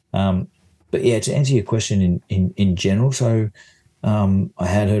 But yeah, to answer your question in general, so I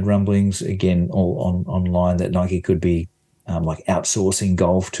had heard rumblings, again, all online, that Nike could be like outsourcing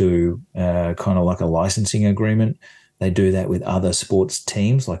golf to kind of like a licensing agreement. They do that with other sports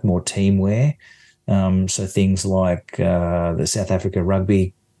teams, like more team wear. So things like the South Africa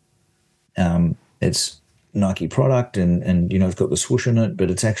rugby, it's Nike product and it's got the swoosh on it, but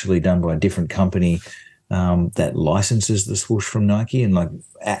it's actually done by a different company that licenses the swoosh from Nike and like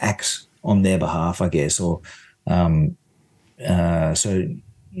acts on their behalf, I guess. Or they're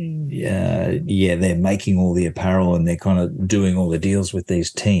making all the apparel and they're kind of doing all the deals with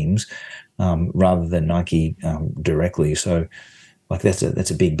these teams rather than Nike directly. So like that's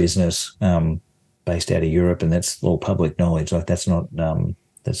a big business based out of Europe, and that's all public knowledge. Like that's not not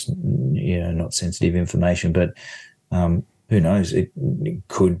sensitive information, but who knows? It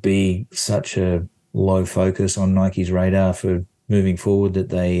could be such a low focus on Nike's radar for moving forward that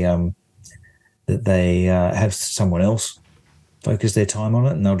they have someone else focus their time on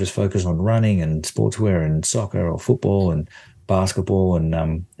it, and they'll just focus on running and sportswear and soccer or football and basketball and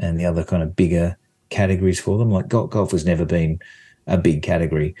the other kind of bigger categories for them. Like golf has never been a big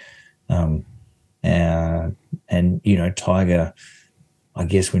category, and Tiger, I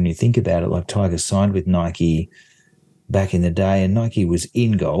guess when you think about it, like Tiger signed with Nike back in the day, and Nike was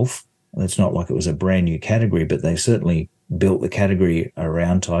in golf. It's not like it was a brand new category, but they certainly built the category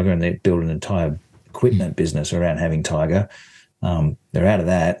around Tiger, and they built an entire equipment business around having Tiger. They're out of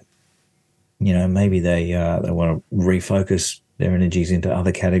that. Maybe they want to refocus their energies into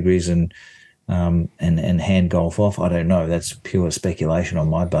other categories and hand golf off. I don't know. That's pure speculation on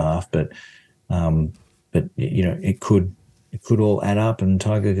my behalf, but it could all add up, and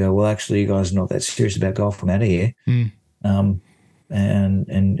Tiger go, well, actually, you guys are not that serious about golf. I'm out of here. And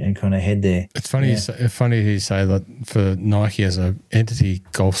kind of head there. It's funny. Yeah. Funny you say that for Nike as an entity,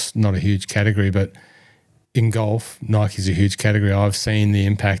 golf's not a huge category, but in golf, Nike's a huge category. I've seen the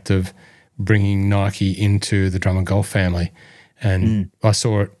impact of bringing Nike into the drum and golf family, and I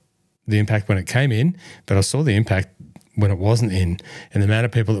saw the impact when it came in, but I saw the impact when it wasn't in, and the amount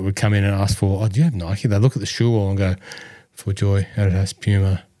of people that would come in and ask for, do you have Nike? They look at the shoe wall and go, FootJoy, Adidas,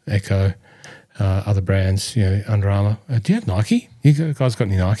 Puma, Echo, other brands, Under Armour. Do you have Nike? You guys got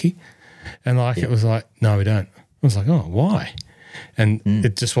any Nike? And it was like, no, we don't. I was like, oh, why? And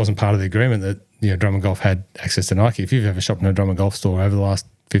it just wasn't part of the agreement that drum and golf had access to Nike. If you've ever shopped in a drum and golf store over the last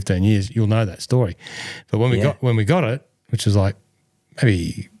 15 years, you'll know that story. But when we got it, which was like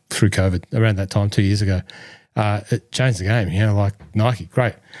maybe through COVID, around that time 2 years ago, it changed the game. Like Nike,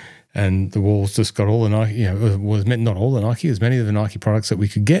 great. And the walls just got all the Nike, it was meant not all the Nike, as many of the Nike products that we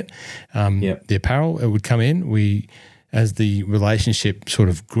could get. The apparel, it would come in. As the relationship sort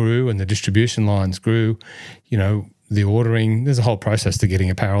of grew and the distribution lines grew, the ordering, there's a whole process to getting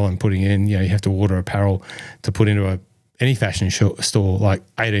apparel and putting in. You have to order apparel to put into any fashion store like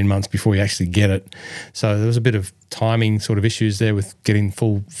 18 months before you actually get it. So there was a bit of timing sort of issues there with getting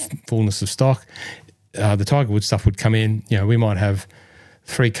fullness of stock. The Tiger Woods stuff would come in. We might have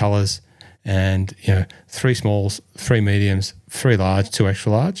 3 colours and 3 smalls, 3 mediums, 3 large, 2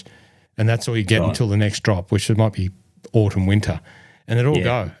 extra large, and that's all you get until the next drop, which it might be autumn, winter, and it'll all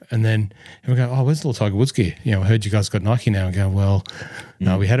go. And then we go, oh, where's the little Tiger Woods gear? I heard you guys got Nike now. And go, well,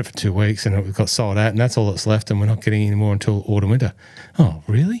 no, we had it for 2 weeks and it got sold out, and that's all that's left, and we're not getting any more until autumn, winter. Oh,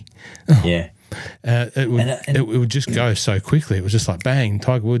 really? Oh. Yeah. It would just go so quickly. It was just like bang,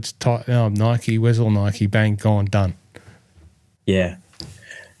 Tiger Woods, Nike, where's all Nike? Bang, gone, done. Yeah.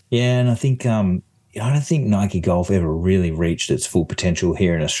 Yeah, and I think I don't think Nike Golf ever really reached its full potential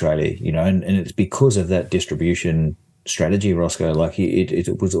here in Australia, and it's because of that distribution strategy, Roscoe. Like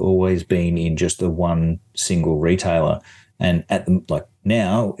it was always been in just the one single retailer, and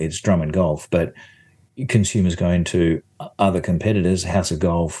now it's Drummond Golf, but consumers going to other competitors, House of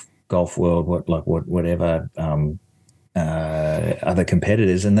Golf, Golf World, whatever. Other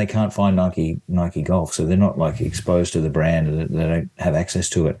competitors, and they can't find Nike Golf, so they're not like exposed to the brand, and they don't have access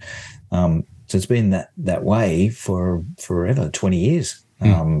to it. So it's been that way for forever, 20 years,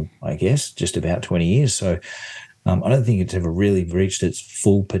 I guess, just about 20 years. So I don't think it's ever really reached its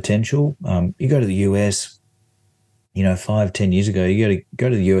full potential. You go to the US, 5-10 years ago, you go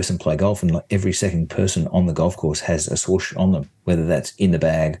to the US and play golf, and like every second person on the golf course has a swoosh on them, whether that's in the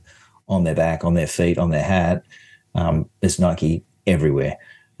bag, on their back, on their feet, on their hat. There's Nike everywhere.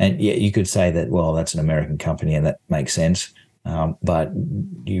 And yeah, you could say that, well, that's an American company and that makes sense. But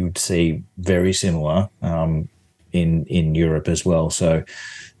you'd see very similar in Europe as well. So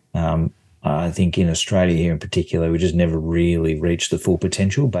I think in Australia here in particular, we just never really reached the full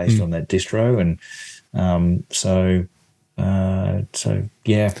potential based on that distro. And so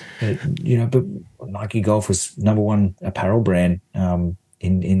yeah, but Nike Golf was number one apparel brand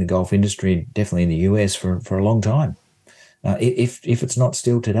in the golf industry, definitely in the US for a long time. If it's not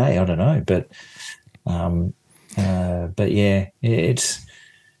still today, I don't know. But yeah, it's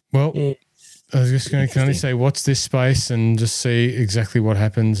well. I was just going to only say, watch this space and just see exactly what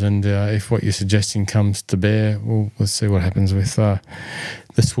happens. And if what you're suggesting comes to bear, well, let's see what happens with the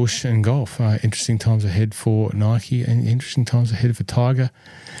swoosh and golf. Interesting times ahead for Nike and interesting times ahead for Tiger.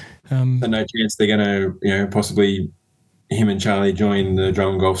 So no chance they're going to, possibly him and Charlie join the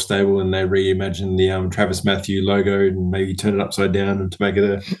Drummond Golf stable and they reimagine the Travis Matthew logo and maybe turn it upside down to make it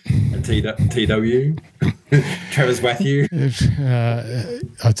a TW. Travis Matthew.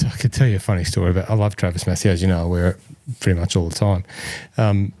 I could tell you a funny story about. I love Travis Matthew, as you know. I wear it pretty much all the time.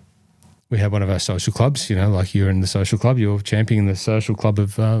 We had one of our social clubs, like you're in the social club. You're championing the social club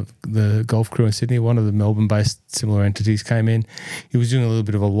of the golf crew in Sydney. One of the Melbourne-based similar entities came in. He was doing a little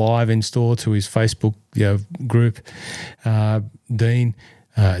bit of a live in-store to his Facebook group. Dean,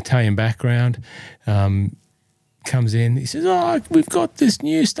 Italian background, comes in. He says, "Oh, we've got this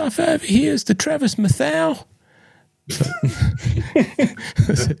new stuff over here. It's the Travis Matthew."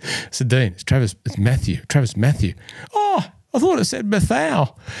 So Dean, it's Matthew. Travis Matthew. Oh, I thought it said Matthew.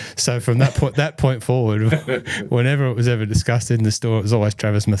 So from that point forward, whenever it was ever discussed in the store, it was always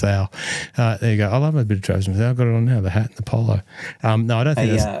Travis Matthew. There you go. I love a bit of Travis Matthew. I've got it on now, the hat and the polo. No, I don't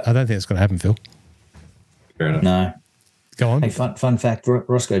think it's going to happen, Phil. Fair enough. No. Go on. Hey, fun fact,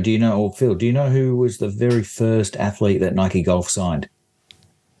 Roscoe, do you know, or Phil, do you know who was the very first athlete that Nike Golf signed?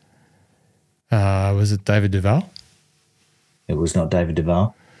 Was it David Duval? It was not David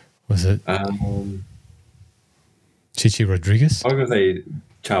Duval. Was it Chichi Rodriguez? I was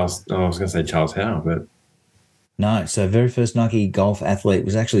going to say Charles Howe, but no. So very first Nike Golf athlete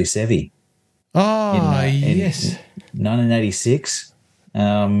was actually Seve. Oh, yes. In 1986.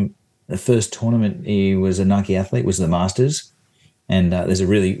 The first tournament he was a Nike athlete was the Masters, and there's a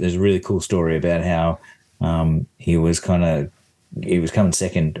really cool story about how he was coming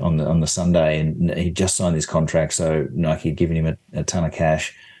second on the Sunday, and he just signed this contract, so Nike had given him a ton of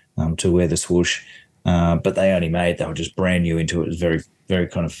cash to wear the swoosh, but they were just brand new into it. It was very very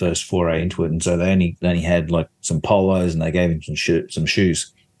kind of first foray into it, and so they only had like some polos, and they gave him some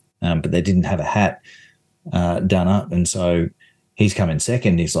shoes, but they didn't have a hat done up, and so he's come in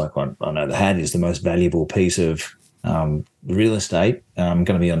second. He's like, I know the hat is the most valuable piece of real estate. I'm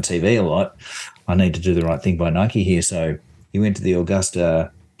going to be on TV a lot. I need to do the right thing by Nike here. So he went to the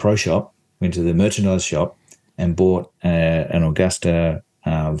Augusta Pro Shop, went to the merchandise shop, and bought an Augusta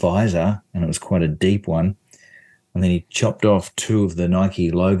visor, and it was quite a deep one. And then he chopped off two of the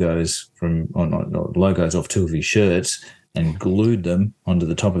Nike logos logos off two of his shirts and glued them onto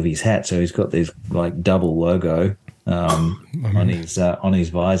the top of his hat. So he's got this like double logo on his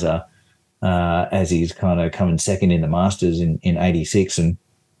visor as he's kind of coming second in the Masters in 86, and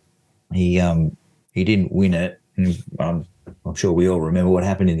he didn't win it. And, I'm sure we all remember what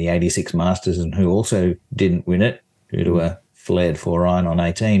happened in the 86 Masters and who also didn't win it due to a flared 4-iron on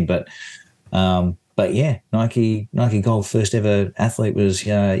 18. But yeah, Nike Golf first ever athlete was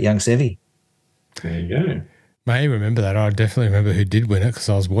young Seve. There you go. May remember that. I definitely remember who did win it because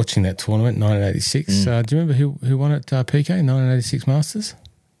I was watching that tournament in 1986. Do you remember who won it, PK, 1986 Masters?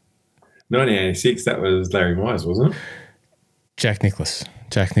 1986, that was Larry Myers, wasn't it? Jack Nicklaus.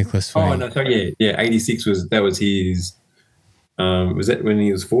 Oh, no, sorry, yeah. 86 was his, was that when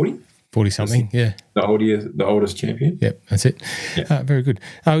he was 40? 40-something, yeah. The oldest champion. Yep, that's it. Yeah. Very good.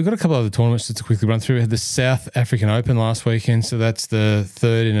 We've got a couple of other tournaments just to quickly run through. We had the South African Open last weekend, so that's the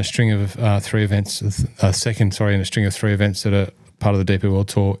third in a string of three events, second in a string of three events that are part of the DP World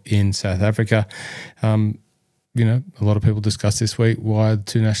Tour in South Africa. A lot of people discussed this week why the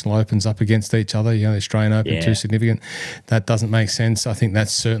two national opens up against each other. The Australian Open, too significant. That doesn't make sense. I think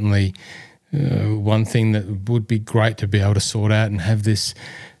that's certainly one thing that would be great to be able to sort out and have this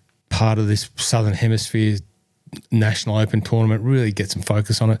part of this Southern Hemisphere National Open tournament really get some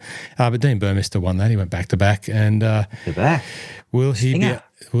focus on it. But Dean Burmester won that. He went back-to-back. And will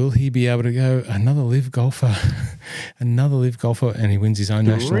he be able to go another live golfer, and he wins his own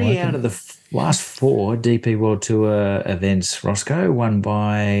national open? 3 out of the last 4 DP World Tour events, Roscoe, won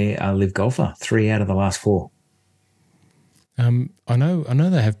by a live golfer. 3 out of the last 4. I know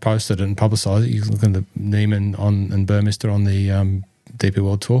they have posted and publicised it. You can look at the Neiman and Burmester on the DP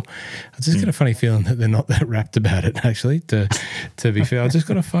World Tour. I just got a funny feeling that they're not that rapt about it, actually, to be fair. I just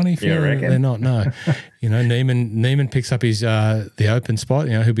got a funny feeling that they're not, no. Neiman picks up his the open spot,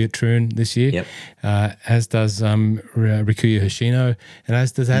 he'll be at Troon this year, as does Rikuya Hoshino, and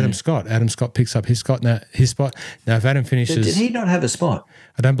as does Adam Scott. Adam Scott picks up his spot. Now, if Adam finishes... Did he not have a spot?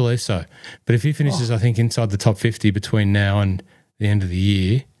 I don't believe so. But if he finishes, I think, inside the top 50 between now and the end of the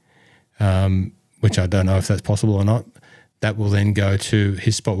year, which I don't know if that's possible or not, that will then go to,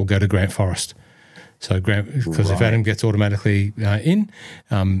 his spot will go to Grant Forrest. So because if Adam gets automatically in,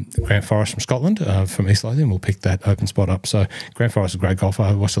 Grant Forrest from Scotland, from East Lothian, will pick that open spot up. So Grant Forrest is a great golfer.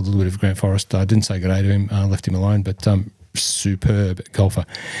 I watched a little bit of Grant Forrest. I didn't say good day to him, left him alone, but superb golfer.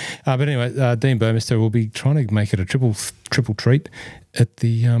 But anyway, Dean Burmester will be trying to make it a triple treat at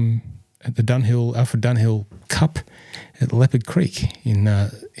the Alfred Dunhill Cup at Leopard Creek in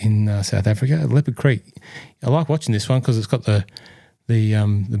South Africa. At Leopard Creek, I like watching this one because it's got the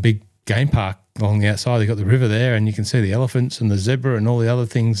big game park along the outside. They've got the river there, and you can see the elephants and the zebra and all the other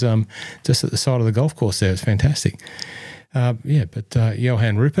things just at the side of the golf course there. It's fantastic. But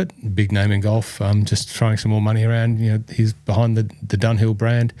Johan Rupert, big name in golf, just throwing some more money around. He's behind the Dunhill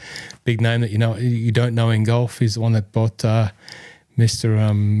brand, big name that you don't know in golf. He's the one that bought Mr.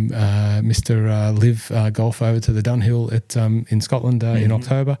 Live Golf over to the Dunhill in Scotland in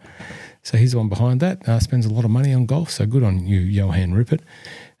October. So he's the one behind that. Spends a lot of money on golf. So good on you, Johan Rupert.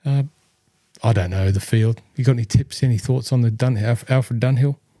 I don't know the field. You got any tips, any thoughts on the Alfred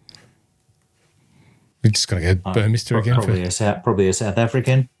Dunhill? We just got to go Burmester again. Probably a South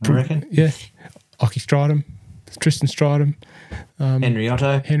African, I reckon. Yeah. Ockie Stridham, Tristan Stridham. Henry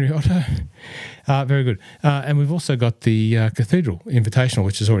Otto. Very good. And we've also got the Cathedral Invitational,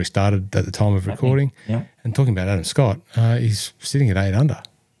 which has already started at the time of recording. Yeah. And talking about Adam Scott, he's sitting at 8 under.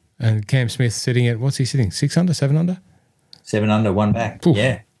 And Cam Smith sitting at, what's he sitting, 6 under, 7 under? 7 under, 1 back. Oof.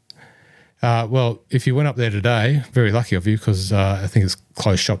 Yeah. Well, if you went up there today, very lucky of you because I think it's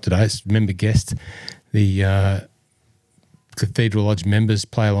closed shop today. It's member guest. The Cathedral Lodge members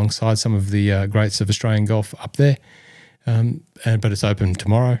play alongside some of the greats of Australian golf up there. But it's open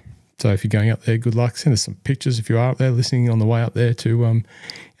tomorrow. So if you're going up there, good luck. Send us some pictures if you are up there listening on the way up there to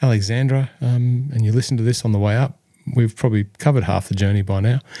Alexandra and you listen to this on the way up. We've probably covered half the journey by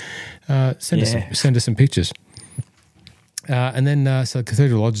now. Send us some pictures. And then so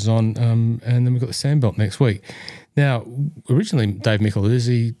Cathedral Lodge is on, and then we've got the Sandbelt next week. Now, originally Dave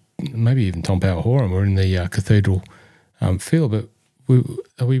Micheluzzi, maybe even Tom Power-Horan were in the Cathedral field, but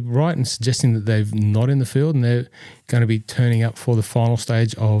are we right in suggesting that they're not in the field and they're going to be turning up for the final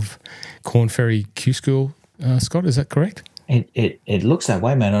stage of Corn Ferry Q School, Scott? Is that correct? It looks that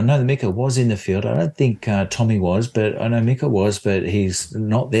way, man. I know that Mika was in the field. I don't think Tommy was, but I know Mika was, but he's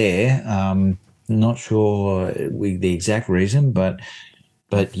not there. Not sure the exact reason, but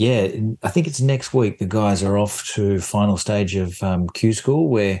yeah, I think it's next week. The guys are off to final stage of Q School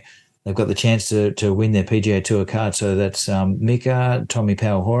where they've got the chance to win their PGA Tour card. So that's Mika, Tommy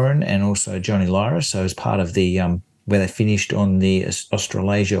Power-Horan, and also Johnny Lyra. So as part of the where they finished on the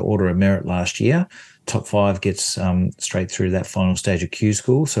Australasia Order of Merit last year, top 5 gets straight through that final stage of Q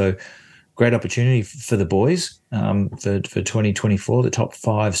School. So great opportunity for the boys for 2024. The top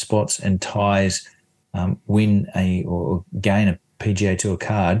 5 spots and ties win or gain a PGA Tour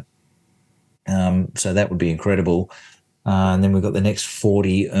card. So that would be incredible. And then we've got the next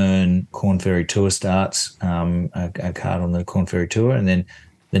 40 earn Corn Ferry Tour starts, a card on the Corn Ferry Tour, and then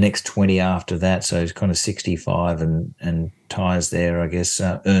the next 20 after that. So it's kind of 65 and ties there, I guess,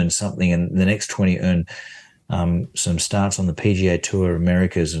 earn something, and the next 20 earn some starts on the PGA Tour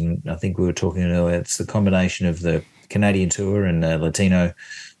Americas. And I think we were talking earlier, it's the combination of the Canadian Tour and the Latino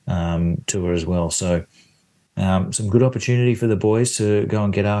Tour as well. So some good opportunity for the boys to go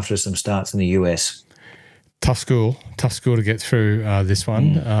and get after some starts in the US. Tough school to get through this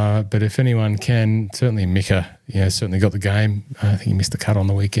one. But if anyone can, certainly Mika, certainly got the game. I think he missed the cut on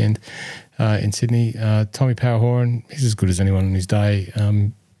the weekend in Sydney. Tommy Powerhoran, he's as good as anyone on his day.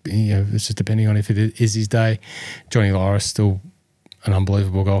 It's just depending on if it is his day. Johnny Lyris, still an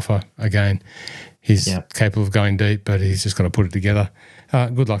unbelievable golfer. Again, he's capable of going deep, but he's just got to put it together.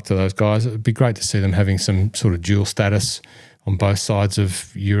 Good luck to those guys. It would be great to see them having some sort of dual status on both sides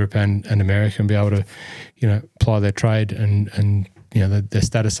of Europe and America and be able to, apply their trade and their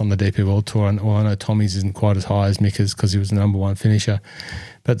status on the DP World Tour. And I know Tommy's isn't quite as high as Mika's because he was the number one finisher,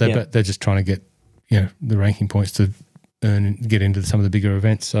 but they're just trying to get, the ranking points to earn and get into some of the bigger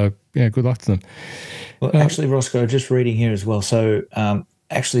events. So, good luck to them. Well, actually, Roscoe, just reading here as well. So,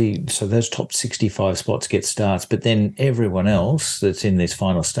 so those top 65 spots get starts, but then everyone else that's in this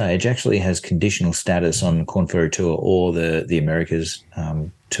final stage actually has conditional status on Korn Ferry Tour or the Americas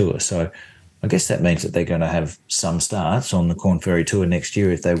Tour. So I guess that means that they're going to have some starts on the Korn Ferry Tour next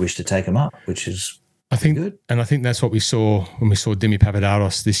year if they wish to take them up, which is good. And I think that's what we saw when we saw Dimi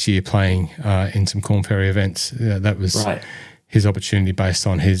Papadopoulos this year playing in some Korn Ferry events. That was his opportunity based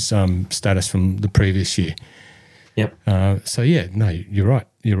on his status from the previous year. Yep. You're right.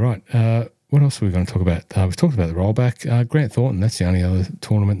 What else are we going to talk about? We've talked about the rollback. Grant Thornton, that's the only other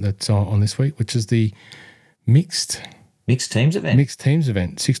tournament that's on this week, which is the mixed teams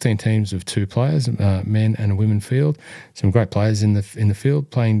event. 16 teams of 2 players, men and a women field. Some great players in the field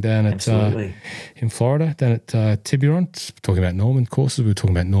playing down at in Florida, down at Tiburon. Talking about Norman courses. We were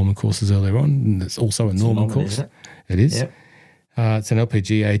talking about Norman courses earlier on, and it's also a Norman course. It is. Yep. It's an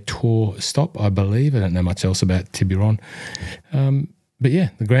LPGA Tour stop, I believe. I don't know much else about Tiburon, but the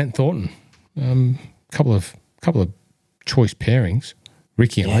Grant Thornton, couple of choice pairings.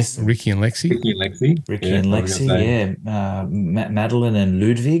 Ricky and Lexi. Ricky and Lexi. Madeline and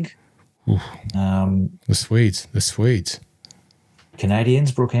Ludwig. The Swedes.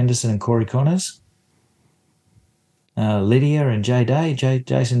 Canadians, Brooke Henderson and Corey Connors. Lydia and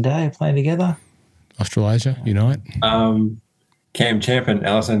Jason Day are playing together. Australasia Unite. Cam Champ and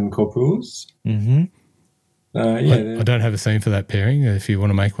Alison Corpus. Mm-hmm. I don't have a theme for that pairing. If you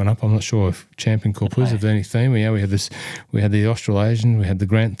want to make one up, I'm not sure if Champ and Corpus have any theme. We had this. We had the Australasian. We had the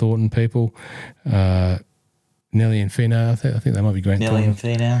Grant Thornton people. Nelly and Fina. I think they might be Grant Thornton. Nelly and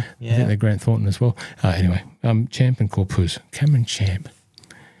Fina. Yeah. I think they're Grant Thornton as well. Anyway, Champ and Corpus. Cameron Champ.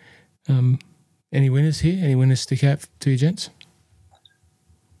 Any winners here? Any winners stick out to you, gents?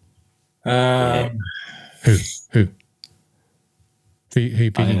 Who? Who are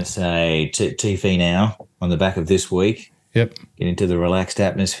you picking? I'm going to say Tiffy now on the back of this week. Yep. Get into the relaxed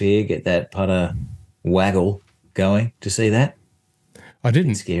atmosphere, get that putter waggle going. To see that? I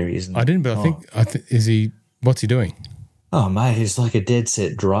didn't. It's scary, isn't it? I didn't, but I think is he? What's he doing? Oh, mate, it's like a dead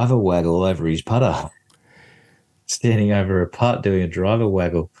set driver waggle over his putter. Standing over a putt doing a driver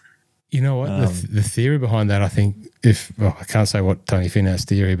waggle. You know what? The theory behind that, I think, I can't say what Tony Finau's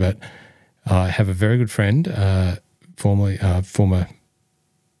theory, but I have a very good friend, former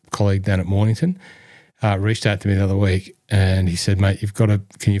colleague down at Mornington, reached out to me the other week and he said, mate,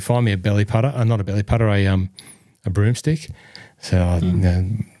 can you find me a belly putter? Not a belly putter, a broomstick. So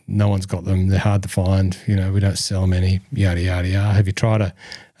no one's got them. They're hard to find. We don't sell many, yada, yada, yada. Have you tried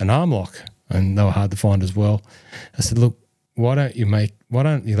an arm lock? And they were hard to find as well. I said, look, why don't you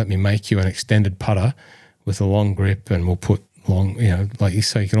let me make you an extended putter with a long grip and we'll put long,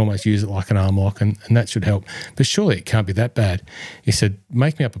 so you can almost use it like an arm lock and that should help. But surely it can't be that bad. He said,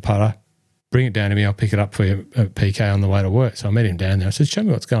 make me up a putter, bring it down to me, I'll pick it up for you at PK on the way to work. So I met him down there. I said, show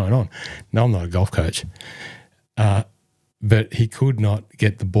me what's going on. No, I'm not a golf coach. But he could not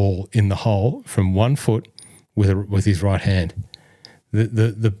get the ball in the hole from 1 foot with his right hand.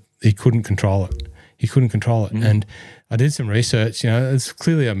 He couldn't control it. Mm. And I did some research. It's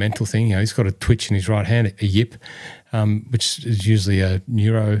clearly a mental thing. He's got a twitch in his right hand, a yip, which is usually a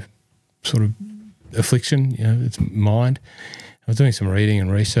neuro sort of affliction. It's mind. I was doing some reading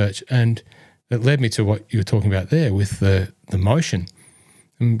and research, and it led me to what you were talking about there with the motion.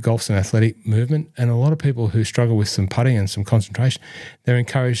 Golf's an athletic movement, and a lot of people who struggle with some putting and some concentration, they're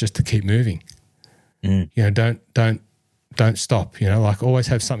encouraged just to keep moving. Don't stop. Always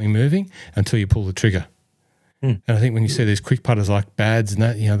have something moving until you pull the trigger. And I think when you see these quick putters like Bads and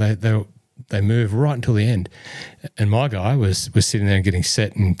that, they move right until the end. And my guy was sitting there and getting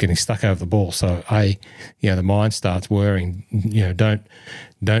set and getting stuck over the ball. So the mind starts worrying. Don't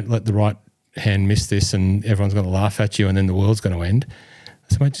let the right hand miss this, and everyone's going to laugh at you, and then the world's going to end.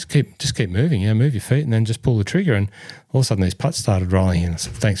 So mate, just keep moving, move your feet and then just pull the trigger, and all of a sudden these putts started rolling in. I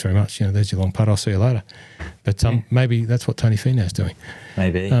said, thanks very much. There's your long putt. I'll see you later. But maybe that's what Tony Finau's doing.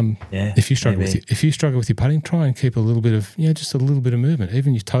 Maybe. If you struggle with your putting, try and keep a little bit of just a little bit of movement,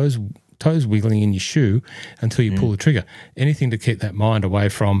 even your toes wiggling in your shoe until you pull the trigger. Anything to keep that mind away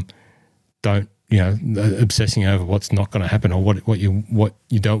from obsessing over what's not going to happen or what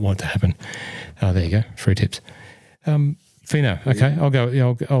you don't want to happen. There you go, free tips. Finau,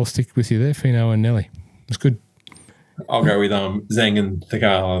 okay, I'll stick with you there. Finau and Nelly, it's good. I'll go with Zhang and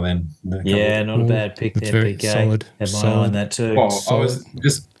Thakala then. Yeah, not a bad pick there. Very PK. solid. Had my eye on that too. Well, solid. I was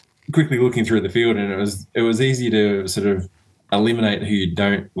just quickly looking through the field, and it was easy to sort of eliminate who you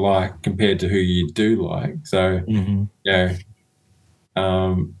don't like compared to who you do like. So,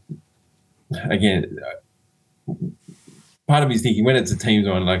 again, part of me is thinking when it's a teams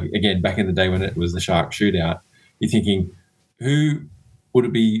one, like again back in the day when it was the Shark Shootout, you're thinking who would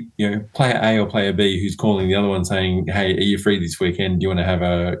it be? Player A or player B who's calling the other one saying, "Hey, are you free this weekend? Do you want to have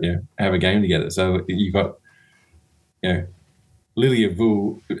a game together?" So you've got Lilia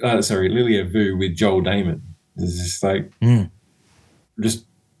Vu with Joel Damon. It's just like just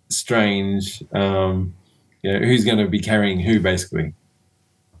strange. Who's going to be carrying who basically?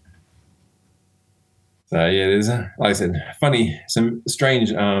 So there's like I said, some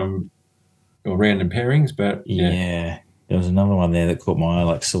strange or random pairings, but yeah. There was another one there that caught my eye,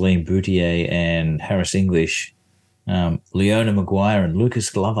 like Celine Boutier and Harris English, Leona Maguire and Lucas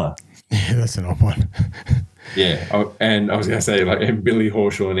Glover. Yeah, that's an odd one. Yeah, and I was going to say and Billy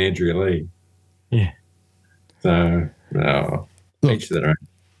Horschel and Andrea Lee. Yeah. So each to their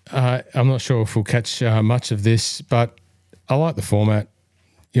own. I'm not sure if we'll catch much of this, but I like the format.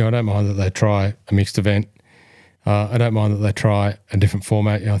 I don't mind that they try a mixed event. I don't mind that they try a different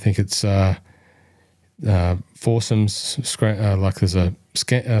format. I think it's foursomes, like there's a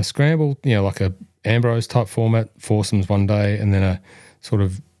scramble, like a Ambrose type format, foursomes one day, and then a sort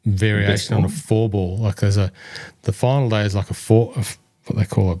of variation on a four ball. Like the final day is like what they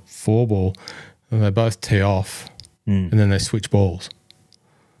call a four ball, and they both tee off, and then they switch balls.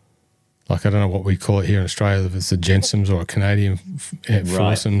 Like I don't know what we call it here in Australia, if it's a Jensen's or a Canadian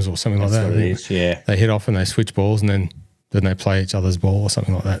foursomes or something like that. What it is, yeah. They hit off and they switch balls, and then they play each other's ball or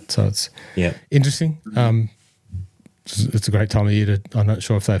something like that. So it's interesting. It's a great time of year I'm not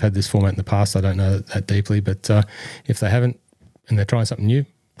sure if they've had this format in the past. I don't know that deeply, but if they haven't and they're trying something new,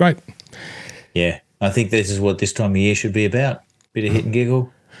 great. Yeah, I think this is what this time of year should be about. Bit of hit and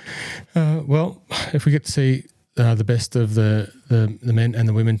giggle. Well, if we get to see the best of the men and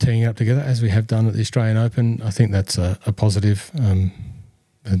the women teaming up together, as we have done at the Australian Open, I think that's a positive.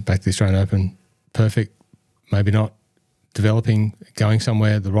 Back to the Australian Open, perfect, maybe not. Developing, going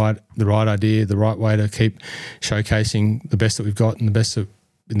somewhere, the right idea, the right way to keep showcasing the best that we've got and the best in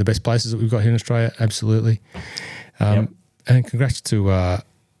the best places that we've got here in Australia. Absolutely, and congrats to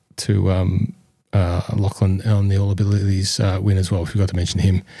Lachlan on the All Abilities win as well. I forgot to mention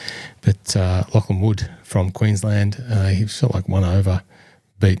him, but Lachlan Wood from Queensland, he felt like 1 over,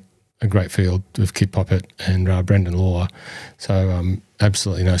 beat a great field of Kid Poppet and Brendan Law. So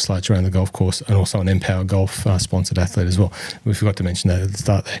absolutely no slouch around the golf course, and also an Empower Golf sponsored athlete as well. We forgot to mention that at the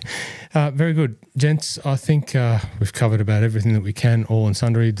start there. Very good. Gents, I think we've covered about everything that we can, all and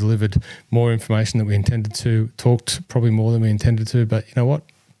sundry, delivered more information than we intended to, talked probably more than we intended to, but you know what?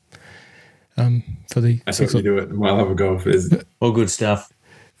 That's what you do it. My love of golf is all good stuff.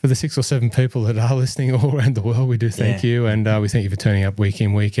 For the 6 or 7 people that are listening all around the world, we do thank you, and we thank you for turning up week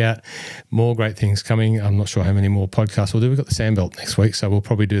in, week out. More great things coming. I'm not sure how many more podcasts we'll do. We've got the Sandbelt next week, so we'll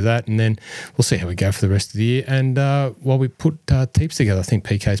probably do that, and then we'll see how we go for the rest of the year. And while we put Teeps together, I think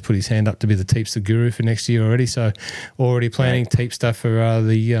PK's put his hand up to be the Teeps the guru for next year already, so already planning Teep stuff for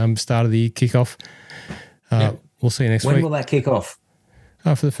the start of the year kickoff. We'll see you next week. When will that kick off?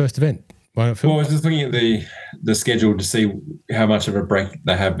 For the first event. Why not, Phil? Well, I was just looking at the schedule to see how much of a break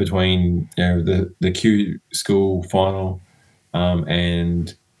they have between the Q school final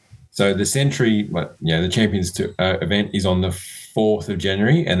and so the Century, the Champions event is on the 4th of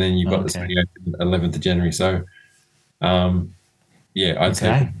January, and then you've got the Sony Open 11th of January. So, I'd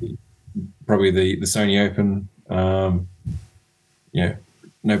say probably the Sony Open.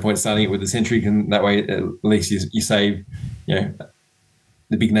 No point starting it with the Century. That way at least you save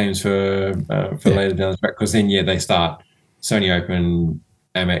the big names for later down the track, because then they start Sony Open,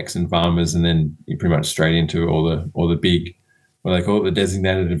 Amex, and Farmers, and then you're pretty much straight into all the big, what they call it, the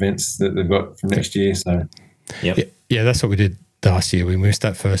designated events that they've got from next year. So, that's what we did last year. We missed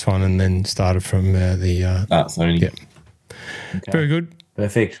that first one and then started from the start Sony. Okay. Very good,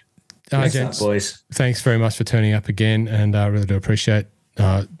 perfect. Gents, boys. Thanks very much for turning up again, and I really do appreciate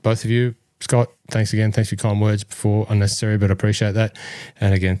both of you. Scott, thanks again. Thanks for your kind words before unnecessary, but I appreciate that.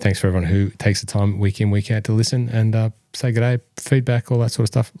 And again, thanks for everyone who takes the time week in, week out to listen and say good day, feedback, all that sort of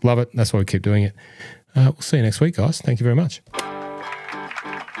stuff. Love it. That's why we keep doing it. We'll see you next week, guys. Thank you very much.